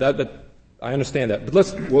 that I understand that,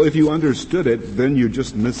 but well, if you understood it, then you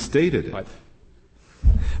just misstated it. Right.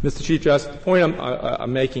 Mr. Chief Justice, the point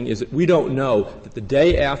I'm making is that we don't know that the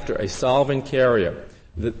day after a solvent carrier,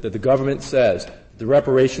 that the government says the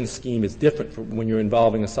reparations scheme is different from when you're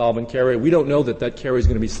involving a solvent carrier. We don't know that that carrier is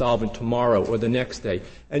going to be solvent tomorrow or the next day.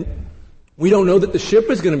 And we don't know that the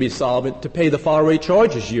shipper is going to be solvent to pay the far rate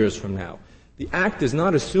charges years from now. The Act does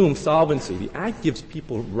not assume solvency. The Act gives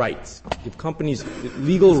people rights, gives companies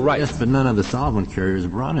legal rights. Yes, but none of the solvent carriers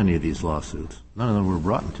brought any of these lawsuits. None of them were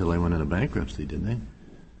brought until they went into bankruptcy, didn't they?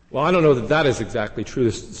 Well, I don't know that that is exactly true.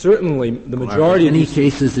 There's certainly, the majority of any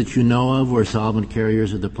cases that you know of where solvent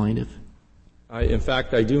carriers are the plaintiff? In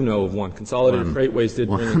fact, I do know of one. Consolidated Freightways did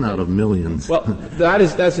bring one out of millions. Well,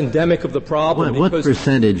 that's endemic of the problem. What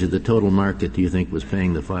percentage of the total market do you think was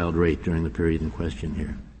paying the filed rate during the period in question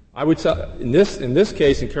here? I would say, in this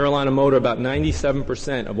case, in Carolina Motor, about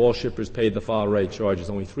 97% of all shippers paid the filed rate charges.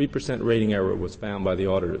 Only 3% rating error was found by the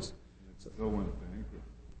auditors.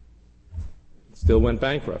 Still went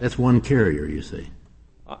bankrupt. That's one carrier, you say?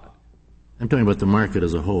 I'm talking about the market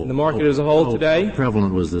as a whole. The market as a whole today? How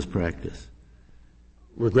prevalent was this practice?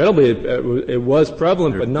 Regrettably, it was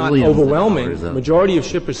prevalent, but not overwhelming. The majority of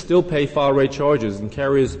shippers still pay file rate charges, and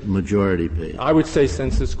carriers... Majority pay. I would say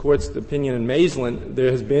since this Court's opinion in Maisland,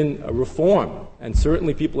 there has been a reform, and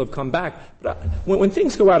certainly people have come back. But when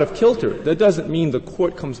things go out of kilter, that doesn't mean the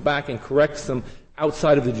Court comes back and corrects them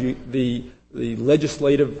outside of the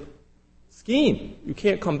legislative scheme. You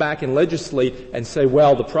can't come back and legislate and say,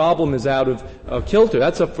 well, the problem is out of kilter.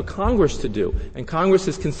 That's up for Congress to do. And Congress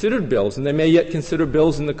has considered bills, and they may yet consider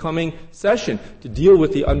bills in the coming session to deal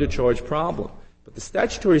with the undercharge problem. But the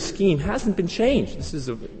statutory scheme hasn't been changed. This is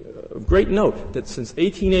a great note that since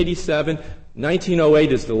 1887,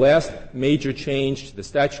 1908 is the last major change to the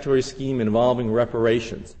statutory scheme involving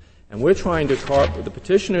reparations. And we're trying to the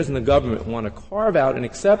petitioners and the government want to carve out an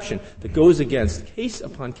exception that goes against case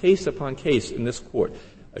upon case upon case in this Court.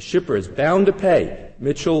 a shipper is bound to pay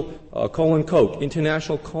Mitchell Coal and Coke,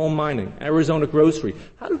 International Coal Mining, Arizona Grocery.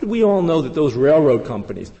 How did we all know that those railroad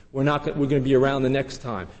companies were going to be around the next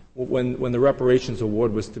time when the reparations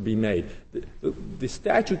award was to be made? The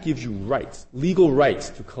statute gives you rights, legal rights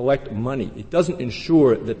to collect money. It doesn't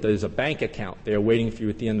ensure that there's a bank account there waiting for you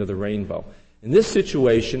at the end of the rainbow. In this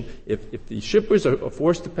situation, if the shippers are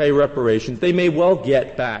forced to pay reparations, they may well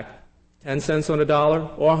get back 10 cents on a dollar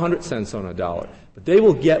or 100 cents on a dollar. But they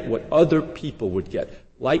will get what other people would get,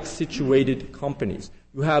 like situated companies.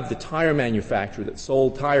 You have the tire manufacturer that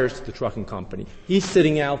sold tires to the trucking company. He's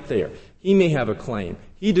sitting out there. He may have a claim.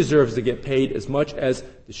 He deserves to get paid as much as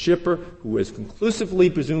the shipper who is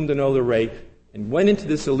conclusively presumed to know the rate and went into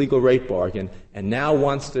this illegal rate bargain and now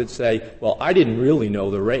wants to say, well, I didn't really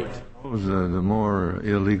know the rate. The more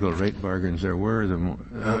illegal rate bargains there were,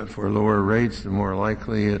 for lower rates, the more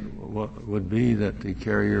likely it would be that the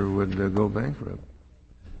carrier would go bankrupt.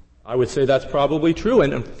 I would say that's probably true,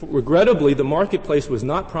 and regrettably, the marketplace was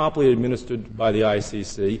not properly administered by the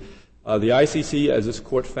ICC. The ICC, as this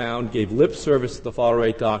court found, gave lip service to the fall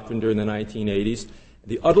rate doctrine during the 1980s.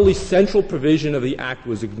 The utterly central provision of the Act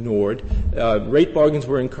was ignored. Rate bargains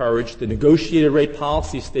were encouraged. The negotiated rate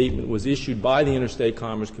policy statement was issued by the Interstate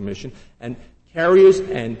Commerce Commission, and carriers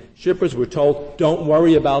and shippers were told, don't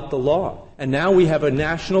worry about the law. And now we have a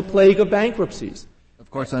national plague of bankruptcies. Of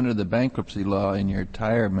course, under the bankruptcy law, in your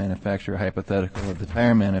tire manufacturer hypothetical, if the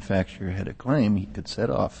tire manufacturer had a claim, he could set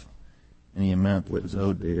off any amount that was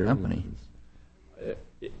owed to the company.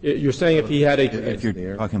 You're saying if he had if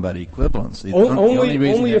you're talking about equivalency.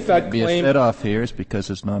 Only if that be claim a set-off here is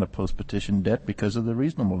because it's not a post-petition debt because of the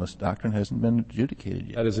reasonableness doctrine hasn't been adjudicated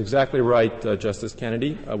yet. That is exactly right, Justice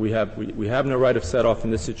Kennedy. We have no right of set-off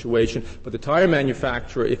in this situation. But the tire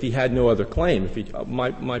manufacturer, if he had no other claim,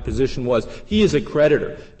 my position was he is a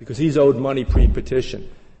creditor because he's owed money pre-petition.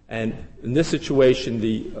 And in this situation,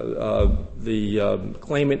 the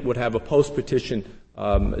claimant would have a post-petition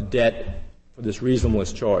debt for this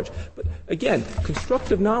reasonableness charge. But again,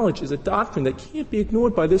 constructive knowledge is a doctrine that can't be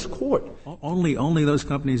ignored by this court. Only those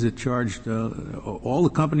companies that charged all the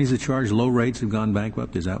companies that charged low rates have gone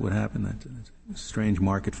bankrupt. Is that what happened? That's a strange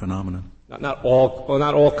market phenomenon. Not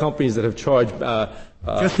all companies that have charged.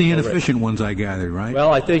 Just the inefficient ones, I gather, right?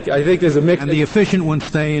 Well, I think there's a mix. And the efficient ones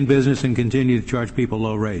stay in business and continue to charge people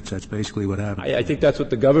low rates. That's basically what happened. I think that's what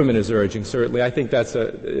the government is urging, certainly. I think that's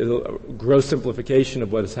a gross simplification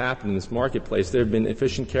of what has happened in this marketplace. There have been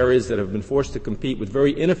efficient carriers that have been forced to compete with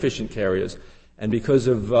very inefficient carriers. And because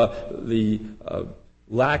of the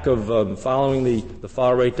lack of following the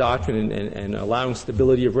file rate doctrine and allowing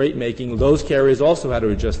stability of rate making, those carriers also had to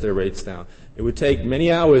adjust their rates down. It would take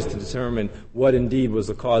many hours to determine what indeed was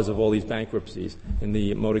the cause of all these bankruptcies in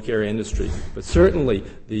the motor carrier industry. But certainly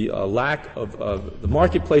the lack of the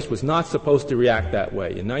marketplace was not supposed to react that way.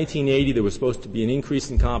 In 1980, there was supposed to be an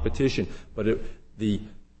increase in competition, but the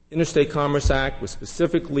Interstate Commerce Act was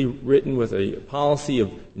specifically written with a policy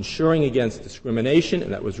of ensuring against discrimination,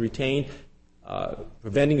 and that was retained.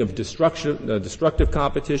 Preventing of destructive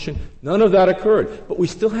competition. None of that occurred, but we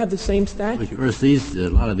still have the same statute. Of course, a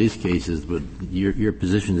lot of these cases, but your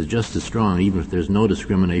position is just as strong, even if there's no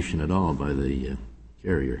discrimination at all by the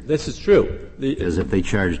carrier. This is true. Because if they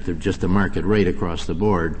charge just a market rate across the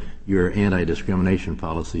board, your anti-discrimination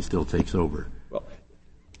policy still takes over. Well,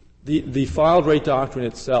 the filed rate doctrine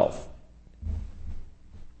itself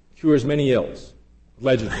cures many ills.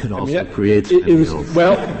 Allegedly. It also creates ills.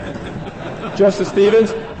 Well, Justice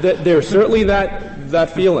Stevens, there's certainly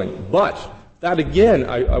that feeling. But that, again,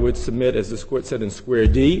 I would submit, as this Court said in Square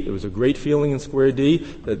D, there was a great feeling in Square D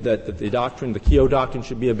that the doctrine, the Keogh doctrine,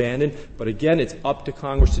 should be abandoned. But again, it's up to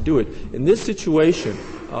Congress to do it. In this situation,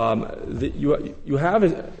 you have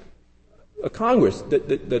a Congress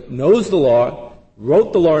that knows the law,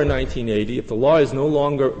 wrote the law in 1980. If the law is no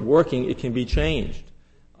longer working, it can be changed.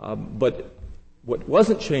 But what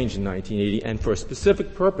wasn't changed in 1980, and for a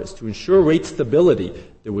specific purpose, to ensure rate stability,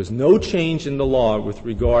 there was no change in the law with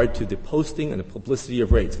regard to the posting and the publicity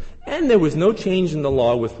of rates. And there was no change in the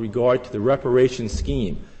law with regard to the reparations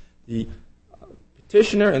scheme. The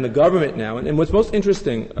petitioner and the government now, and what's most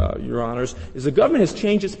interesting, Your Honors, is the government has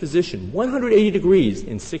changed its position 180 degrees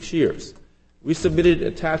in 6 years. We submitted,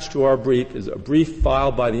 attached to our brief, is a brief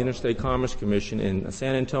filed by the Interstate Commerce Commission in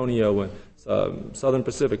San Antonio, Southern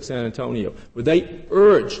Pacific, San Antonio, where they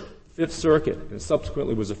urged Fifth Circuit, and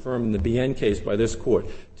subsequently was affirmed in the BN case by this Court,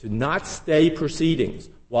 to not stay proceedings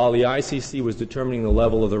while the ICC was determining the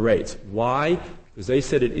level of the rates. Why? Because they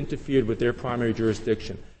said it interfered with their primary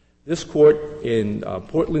jurisdiction. This court in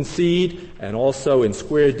Portland Seed and also in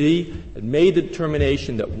Square D had made the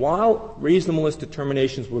determination that while reasonableness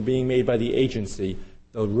determinations were being made by the agency,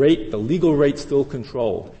 the legal rate still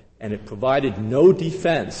controlled, and it provided no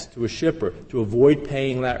defense to a shipper to avoid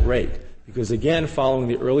paying that rate. Because again, following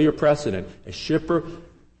the earlier precedent, a shipper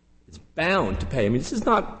is bound to pay. I mean, this is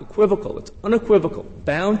not equivocal; it's unequivocal.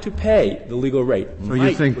 Bound to pay the legal rate. So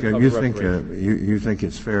you think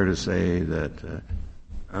it's fair to say that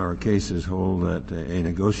our cases hold that a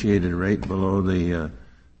negotiated rate below the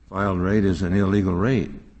filed rate is an illegal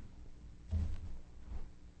rate?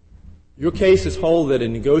 Your cases hold that a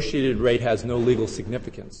negotiated rate has no legal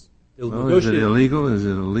significance. Is it illegal? Is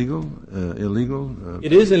it illegal? Illegal?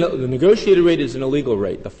 It is. The negotiated rate is an illegal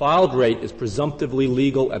rate. The filed rate is presumptively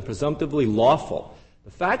legal and presumptively lawful.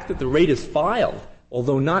 The fact that the rate is filed,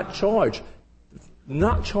 although not charging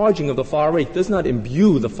of the filed rate does not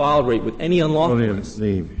imbue the filed rate with any unlawfulness. Well,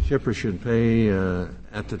 the shipper should pay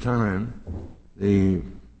at the time the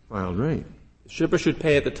filed rate. The shipper should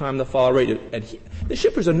pay at the time the filed rate. And the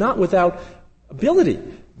shippers are not without ability.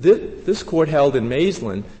 This court held in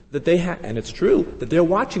Maisland that they and it's true, that they're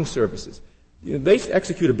watching services. They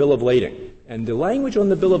execute a bill of lading, and the language on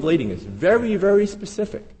the bill of lading is very, very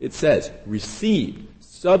specific. It says, received,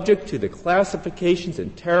 subject to the classifications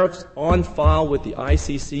and tariffs on file with the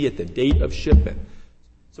ICC at the date of shipment.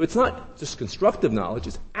 So it's not just constructive knowledge,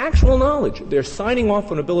 it's actual knowledge. They're signing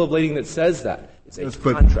off on a bill of lading that says that. It's a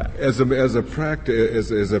contract. As a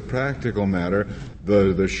practical matter,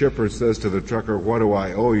 the shipper says to the trucker, "What do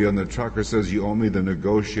I owe you?" And the trucker says, "You owe me the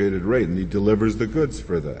negotiated rate," and he delivers the goods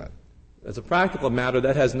for that. As a practical matter,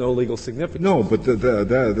 that has no legal significance. No, but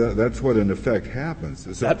that's what in effect happens.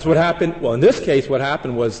 That's what happened. Well, in this case, what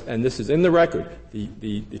happened was, and this is in the record,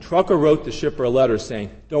 the trucker wrote the shipper a letter saying,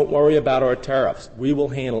 "Don't worry about our tariffs. We will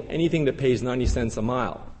handle anything that pays 90 cents a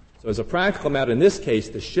mile." So as a practical matter, in this case,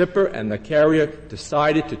 the shipper and the carrier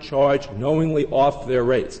decided to charge knowingly off their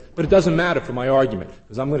rates. But it doesn't matter for my argument,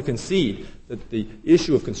 because I'm going to concede that the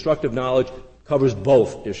issue of constructive knowledge covers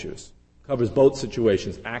both issues, covers both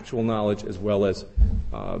situations, actual knowledge as well as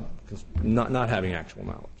not having actual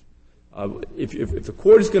knowledge. If the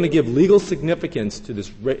court is going to give legal significance to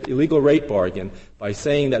this illegal rate bargain by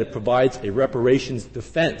saying that it provides a reparations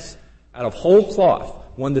defense out of whole cloth,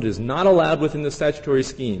 one that is not allowed within the statutory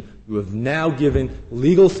scheme, you have now given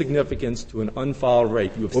legal significance to an unfiled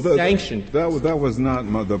rate. You have sanctioned. That was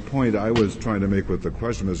not the point I was trying to make with the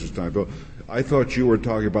question, Mr. Steinfeld. I thought you were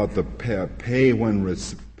talking about the pay when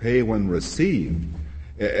received,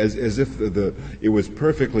 as if it was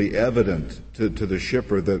perfectly evident to the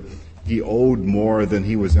shipper that he owed more than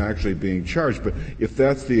he was actually being charged. But if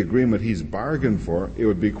that's the agreement he's bargained for, it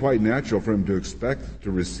would be quite natural for him to expect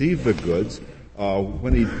to receive the goods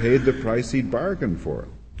when he paid the price he'd bargained for.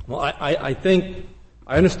 Well, I think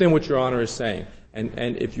I understand what Your Honor is saying.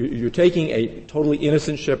 And if you're taking a totally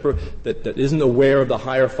innocent shipper that isn't aware of the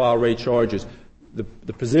higher file rate charges,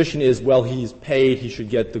 the position is, well, he's paid, he should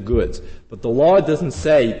get the goods. But the law doesn't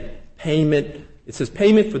say payment. It says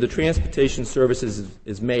payment for the transportation services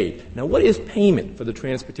is made. Now, what is payment for the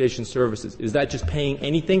transportation services? Is that just paying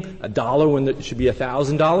anything, $1 when it should be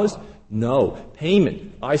 $1,000? No.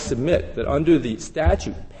 Payment, I submit that under the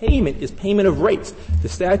statute, payment is payment of rates. The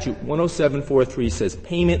statute, 10743, says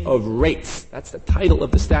payment of rates. That's the title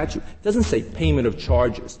of the statute. It doesn't say payment of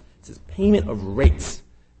charges. It says payment of rates.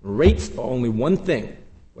 Rates are only one thing,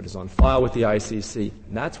 what is on file with the ICC.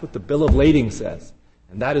 And that's what the bill of lading says.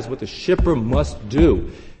 And that is what the shipper must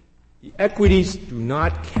do. The equities do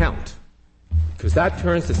not count, because that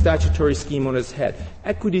turns the statutory scheme on its head.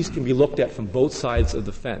 Equities can be looked at from both sides of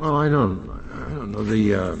the fence. Well, I don't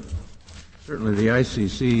know. Certainly the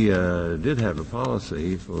ICC did have a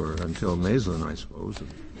policy until Maisland, I suppose,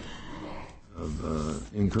 of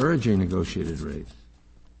encouraging negotiated rates.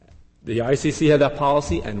 The ICC had that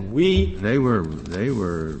policy, and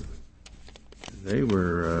They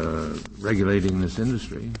were regulating this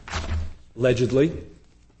industry. Allegedly.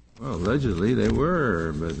 Well, allegedly they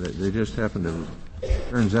were, but they just happened to.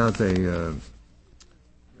 Turns out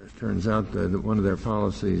that one of their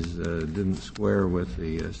policies didn't square with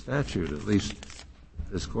the statute. At least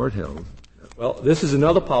this court held. Well, this is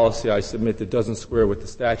another policy I submit that doesn't square with the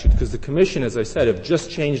statute, because the Commission, as I said, have just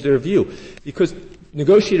changed their view. Because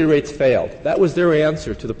negotiated rates failed. That was their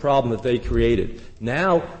answer to the problem that they created.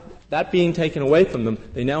 Now, that being taken away from them,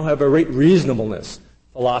 they now have a rate reasonableness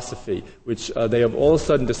philosophy, which they have all of a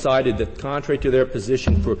sudden decided that, contrary to their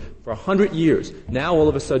position for 100 years, now all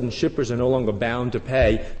of a sudden shippers are no longer bound to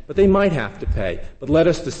pay, but they might have to pay. But let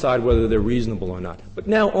us decide whether they're reasonable or not. But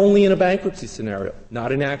now only in a bankruptcy scenario,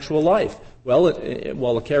 not in actual life. Well,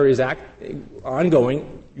 while the Carriers Act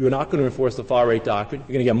ongoing, you're not going to enforce the file rate doctrine.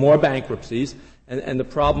 You're going to get more bankruptcies, and the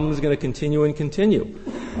problem is going to continue and continue.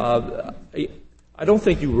 I don't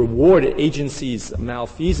think you reward agencies'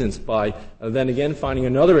 malfeasance by then again finding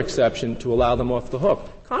another exception to allow them off the hook.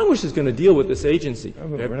 Congress is going to deal with this agency. No,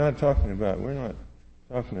 but we're not talking about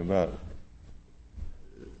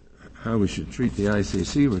how we should treat the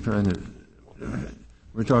ICC.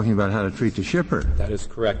 We're talking about how to treat the shipper. That is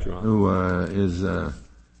correct, Your Honor.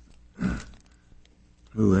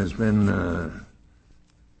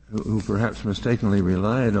 Who perhaps mistakenly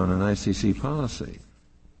relied on an ICC policy.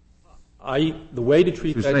 The way to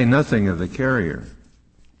treat to that... say nothing of the carrier.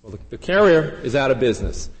 Well, the carrier is out of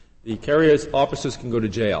business. The carrier's officers can go to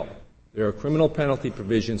jail. There are criminal penalty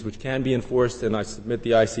provisions which can be enforced, and I submit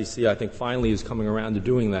the ICC, I think, finally is coming around to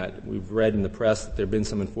doing that. We've read in the press that there have been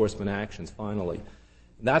some enforcement actions, finally.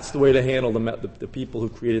 And that's the way to handle the people who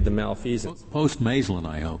created the malfeasance. Post-Maislin,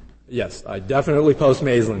 I hope. Yes, I definitely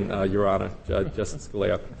post-Maislin, Your Honor, Justice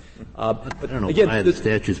Scalia. I don't know again, why the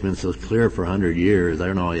statute's been so clear for 100 years. I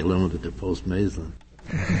don't know why you limited it to post-Maislin.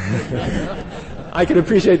 I can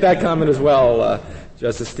appreciate that comment as well,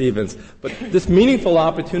 Justice Stevens. But this meaningful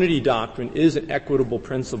opportunity doctrine is an equitable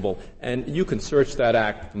principle, and you can search that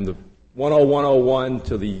act from the 10101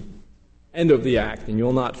 to the end of the act, and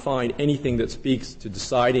you'll not find anything that speaks to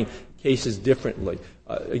deciding cases differently.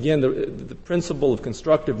 Again, the principle of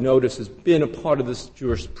constructive notice has been a part of this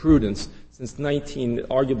jurisprudence since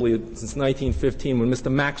arguably since 1915, when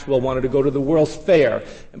Mr. Maxwell wanted to go to the World's Fair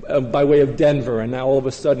by way of Denver, and now all of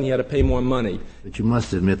a sudden he had to pay more money. But you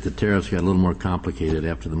must admit the tariffs got a little more complicated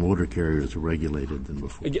after the motor carriers were regulated than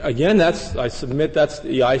before. Again, I submit that's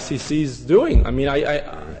the ICC's doing. I mean,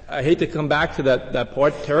 I hate to come back to that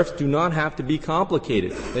part. Tariffs do not have to be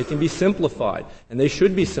complicated. They can be simplified, and they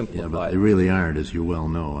should be simplified. Yeah, but they really aren't, as you well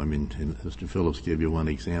know. I mean, Mr. Phillips gave you one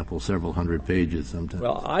example, several hundred pages sometimes.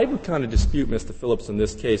 Well, I would kind of dispute Mr. Phillips in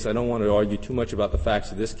this case. I don't want to argue too much about the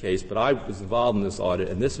facts of this case, but I was involved in this audit,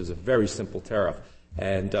 and this is a very simple tariff.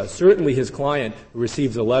 And certainly his client, who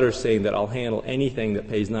receives a letter saying that I'll handle anything that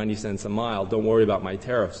pays 90 cents a mile, don't worry about my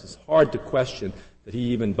tariffs, it's hard to question that he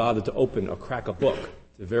even bothered to open or crack a book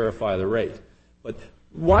to verify the rate. But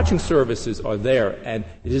watching services are there, and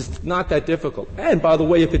it is not that difficult. And, by the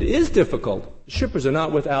way, if it is difficult, shippers are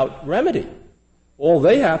not without remedy. All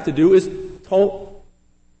they have to do is call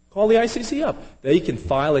the ICC up. They can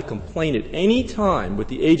file a complaint at any time with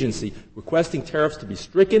the agency requesting tariffs to be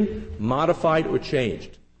stricken, modified, or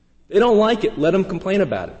changed. They don't like it, let them complain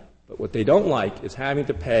about it. But what they don't like is having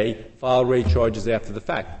to pay file rate charges after the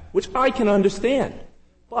fact, which I can understand.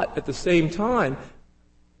 But at the same time,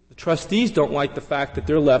 the trustees don't like the fact that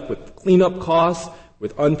they're left with cleanup costs,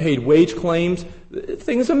 with unpaid wage claims. The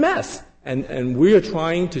thing is a mess. And we are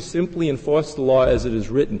trying to simply enforce the law as it is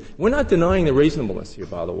written. We're not denying the reasonableness here,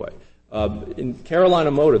 by the way. In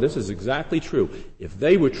Carolina Motor, this is exactly true. If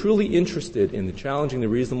they were truly interested in challenging the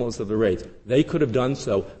reasonableness of the rates, they could have done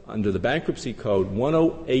so under the Bankruptcy Code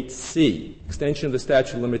 108C, extension of the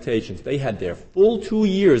statute of limitations. They had their full 2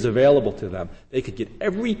 years available to them. They could get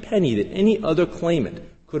every penny that any other claimant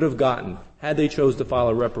could have gotten had they chose to file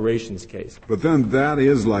a reparations case. But then that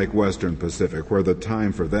is like Western Pacific, where the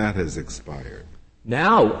time for that has expired.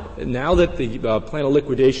 Now that the plan of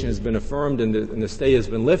liquidation has been affirmed and the stay has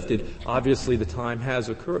been lifted, obviously the time has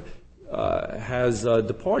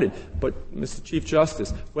departed. But, Mr. Chief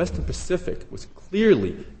Justice, Western Pacific was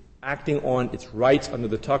clearly acting on its rights under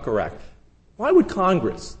the Tucker Act. Why would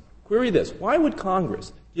Congress, query this, why would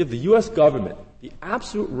Congress give the U.S. government the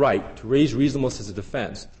absolute right to raise reasonableness as a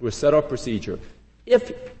defense through a set-off procedure if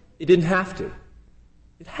it didn't have to?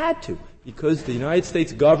 It had to, because the United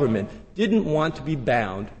States government didn't want to be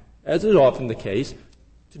bound, as is often the case,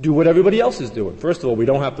 to do what everybody else is doing. First of all, we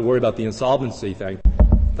don't have to worry about the insolvency,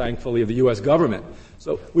 thankfully, of the U.S. government.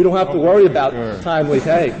 So we don't have to worry about timely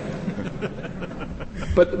pay.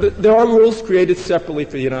 But there are rules created separately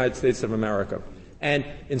for the United States of America. And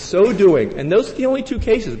in so doing, and those are the only two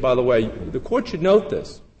cases, by the way, the Court should note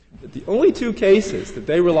this, that the only two cases that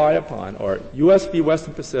they rely upon are U.S. v.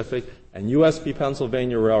 Western Pacific and U.S. v.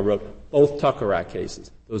 Pennsylvania Railroad, both Tucker Act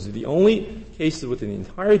cases. Those are the only cases within the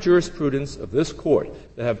entire jurisprudence of this Court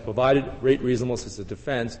that have provided rate reasonableness as a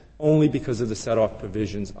defense only because of the set-off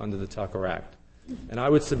provisions under the Tucker Act. And I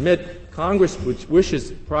would submit Congress, which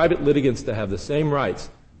wishes private litigants to have the same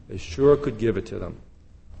rights, they sure could give it to them.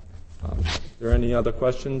 Are there any other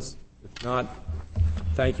questions? If not,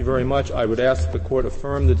 thank you very much. I would ask the Court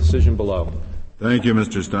affirm the decision below. Thank you,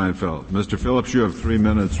 Mr. Steinfeld. Mr. Phillips, you have 3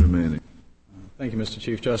 minutes remaining. Thank you, Mr.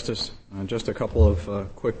 Chief Justice. Just a couple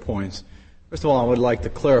of quick points. First of all, I would like to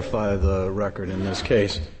clarify the record in this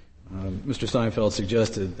case. Mr. Steinfeld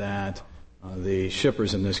suggested that the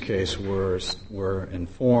shippers in this case were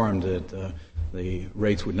informed that the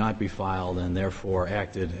rates would not be filed and therefore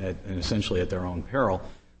acted essentially at their own peril.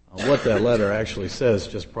 What that letter actually says,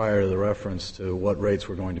 just prior to the reference to what rates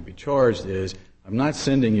were going to be charged, is, I'm not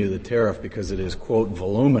sending you the tariff because it is, quote,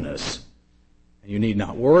 voluminous. And you need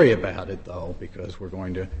not worry about it, though, because we're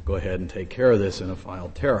going to go ahead and take care of this in a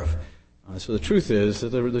filed tariff. So the truth is that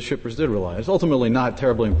the shippers did realize. It's ultimately not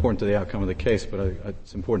terribly important to the outcome of the case, but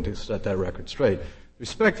it's important to set that record straight. With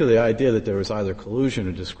respect to the idea that there was either collusion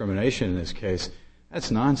or discrimination in this case,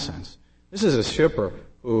 that's nonsense. This is a shipper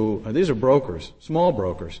who, these are brokers, small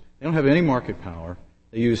brokers. They don't have any market power.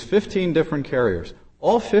 They use 15 different carriers.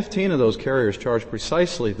 All 15 of those carriers charge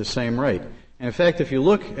precisely the same rate. And in fact, if you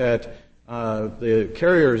look at the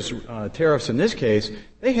carriers' tariffs in this case,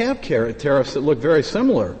 they have tariffs that look very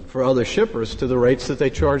similar for other shippers to the rates that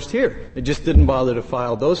they charged here. They just didn't bother to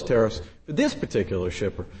file those tariffs for this particular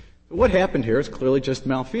shipper. But what happened here is clearly just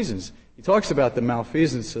malfeasance. He talks about the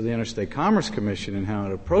malfeasance of the Interstate Commerce Commission and how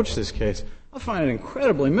it approached this case. I find it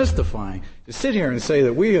incredibly mystifying to sit here and say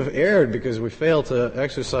that we have erred because we failed to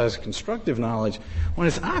exercise constructive knowledge when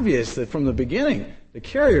it's obvious that from the beginning the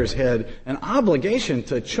carriers had an obligation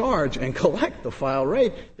to charge and collect the file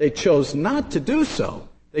rate. They chose not to do so.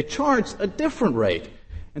 They charged a different rate.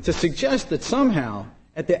 And to suggest that somehow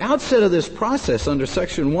at the outset of this process under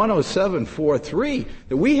Section 107.4.3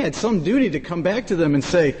 that we had some duty to come back to them and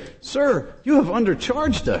say, sir, you have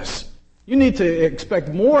undercharged us. You need to expect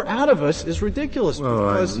more out of us is ridiculous.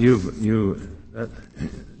 Well, that's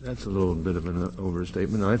a little bit of an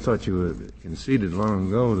overstatement. I thought you had conceded long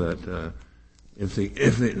ago that if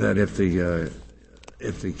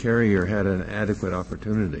the carrier had an adequate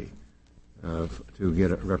opportunity to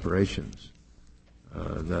get reparations,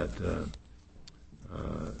 that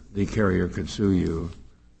the carrier could sue you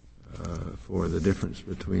for the difference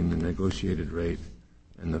between the negotiated rate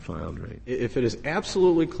and the filed rate. If it is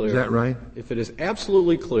absolutely clear. Is that right? If it is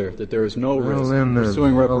absolutely clear that there is no risk of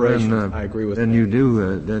pursuing reparations, I agree with that. Then you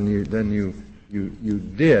do.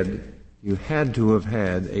 You had to have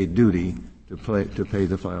had a duty to pay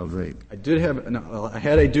the filed rate. I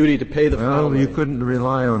had a duty to pay the filed rate. Well, you couldn't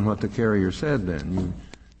rely on what the carrier said then.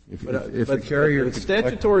 If the carrier the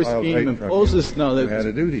statutory scheme imposes had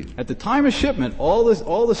a duty. At the time of shipment, all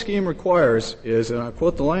the scheme requires is, and I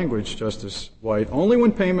quote the language, Justice White, only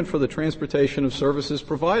when payment for the transportation of services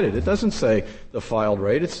provided. It doesn't say the filed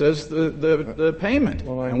rate; it says the payment,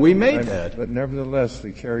 and we made that. But nevertheless,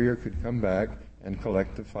 the carrier could come back and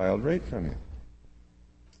collect the filed rate from you.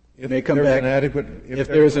 If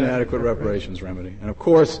there is an adequate reparations remedy, and of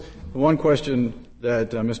course, the one question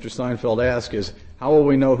that Mr. Steinfeld asked is, how will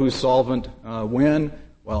we know who's solvent when?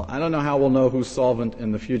 Well, I don't know how we'll know who's solvent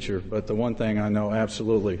in the future, but the one thing I know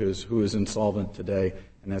absolutely is who is insolvent today,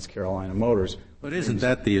 and that's Carolina Motors. But isn't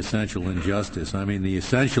that the essential injustice? I mean, the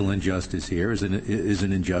essential injustice here is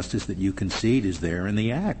an injustice that you concede is there in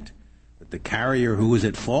the Act. That the carrier who is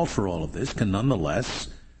at fault for all of this can nonetheless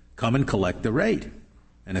come and collect the rate.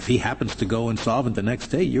 And if he happens to go insolvent the next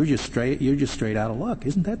day, you're just straight out of luck.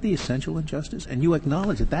 Isn't that the essential injustice? And you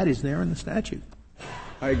acknowledge that that is there in the statute.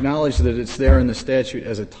 I acknowledge that it's there in the statute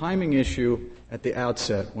as a timing issue at the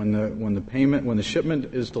outset when the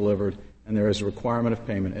shipment is delivered and there is a requirement of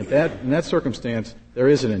payment. In that circumstance, there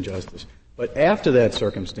is an injustice. But after that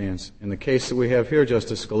circumstance, in the case that we have here,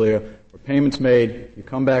 Justice Scalia, where payment's made, you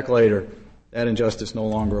come back later, that injustice no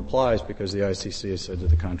longer applies because the ICC has said to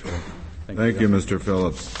the contrary. Thank you, Mr.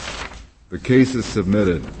 Phillips. The case is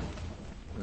submitted.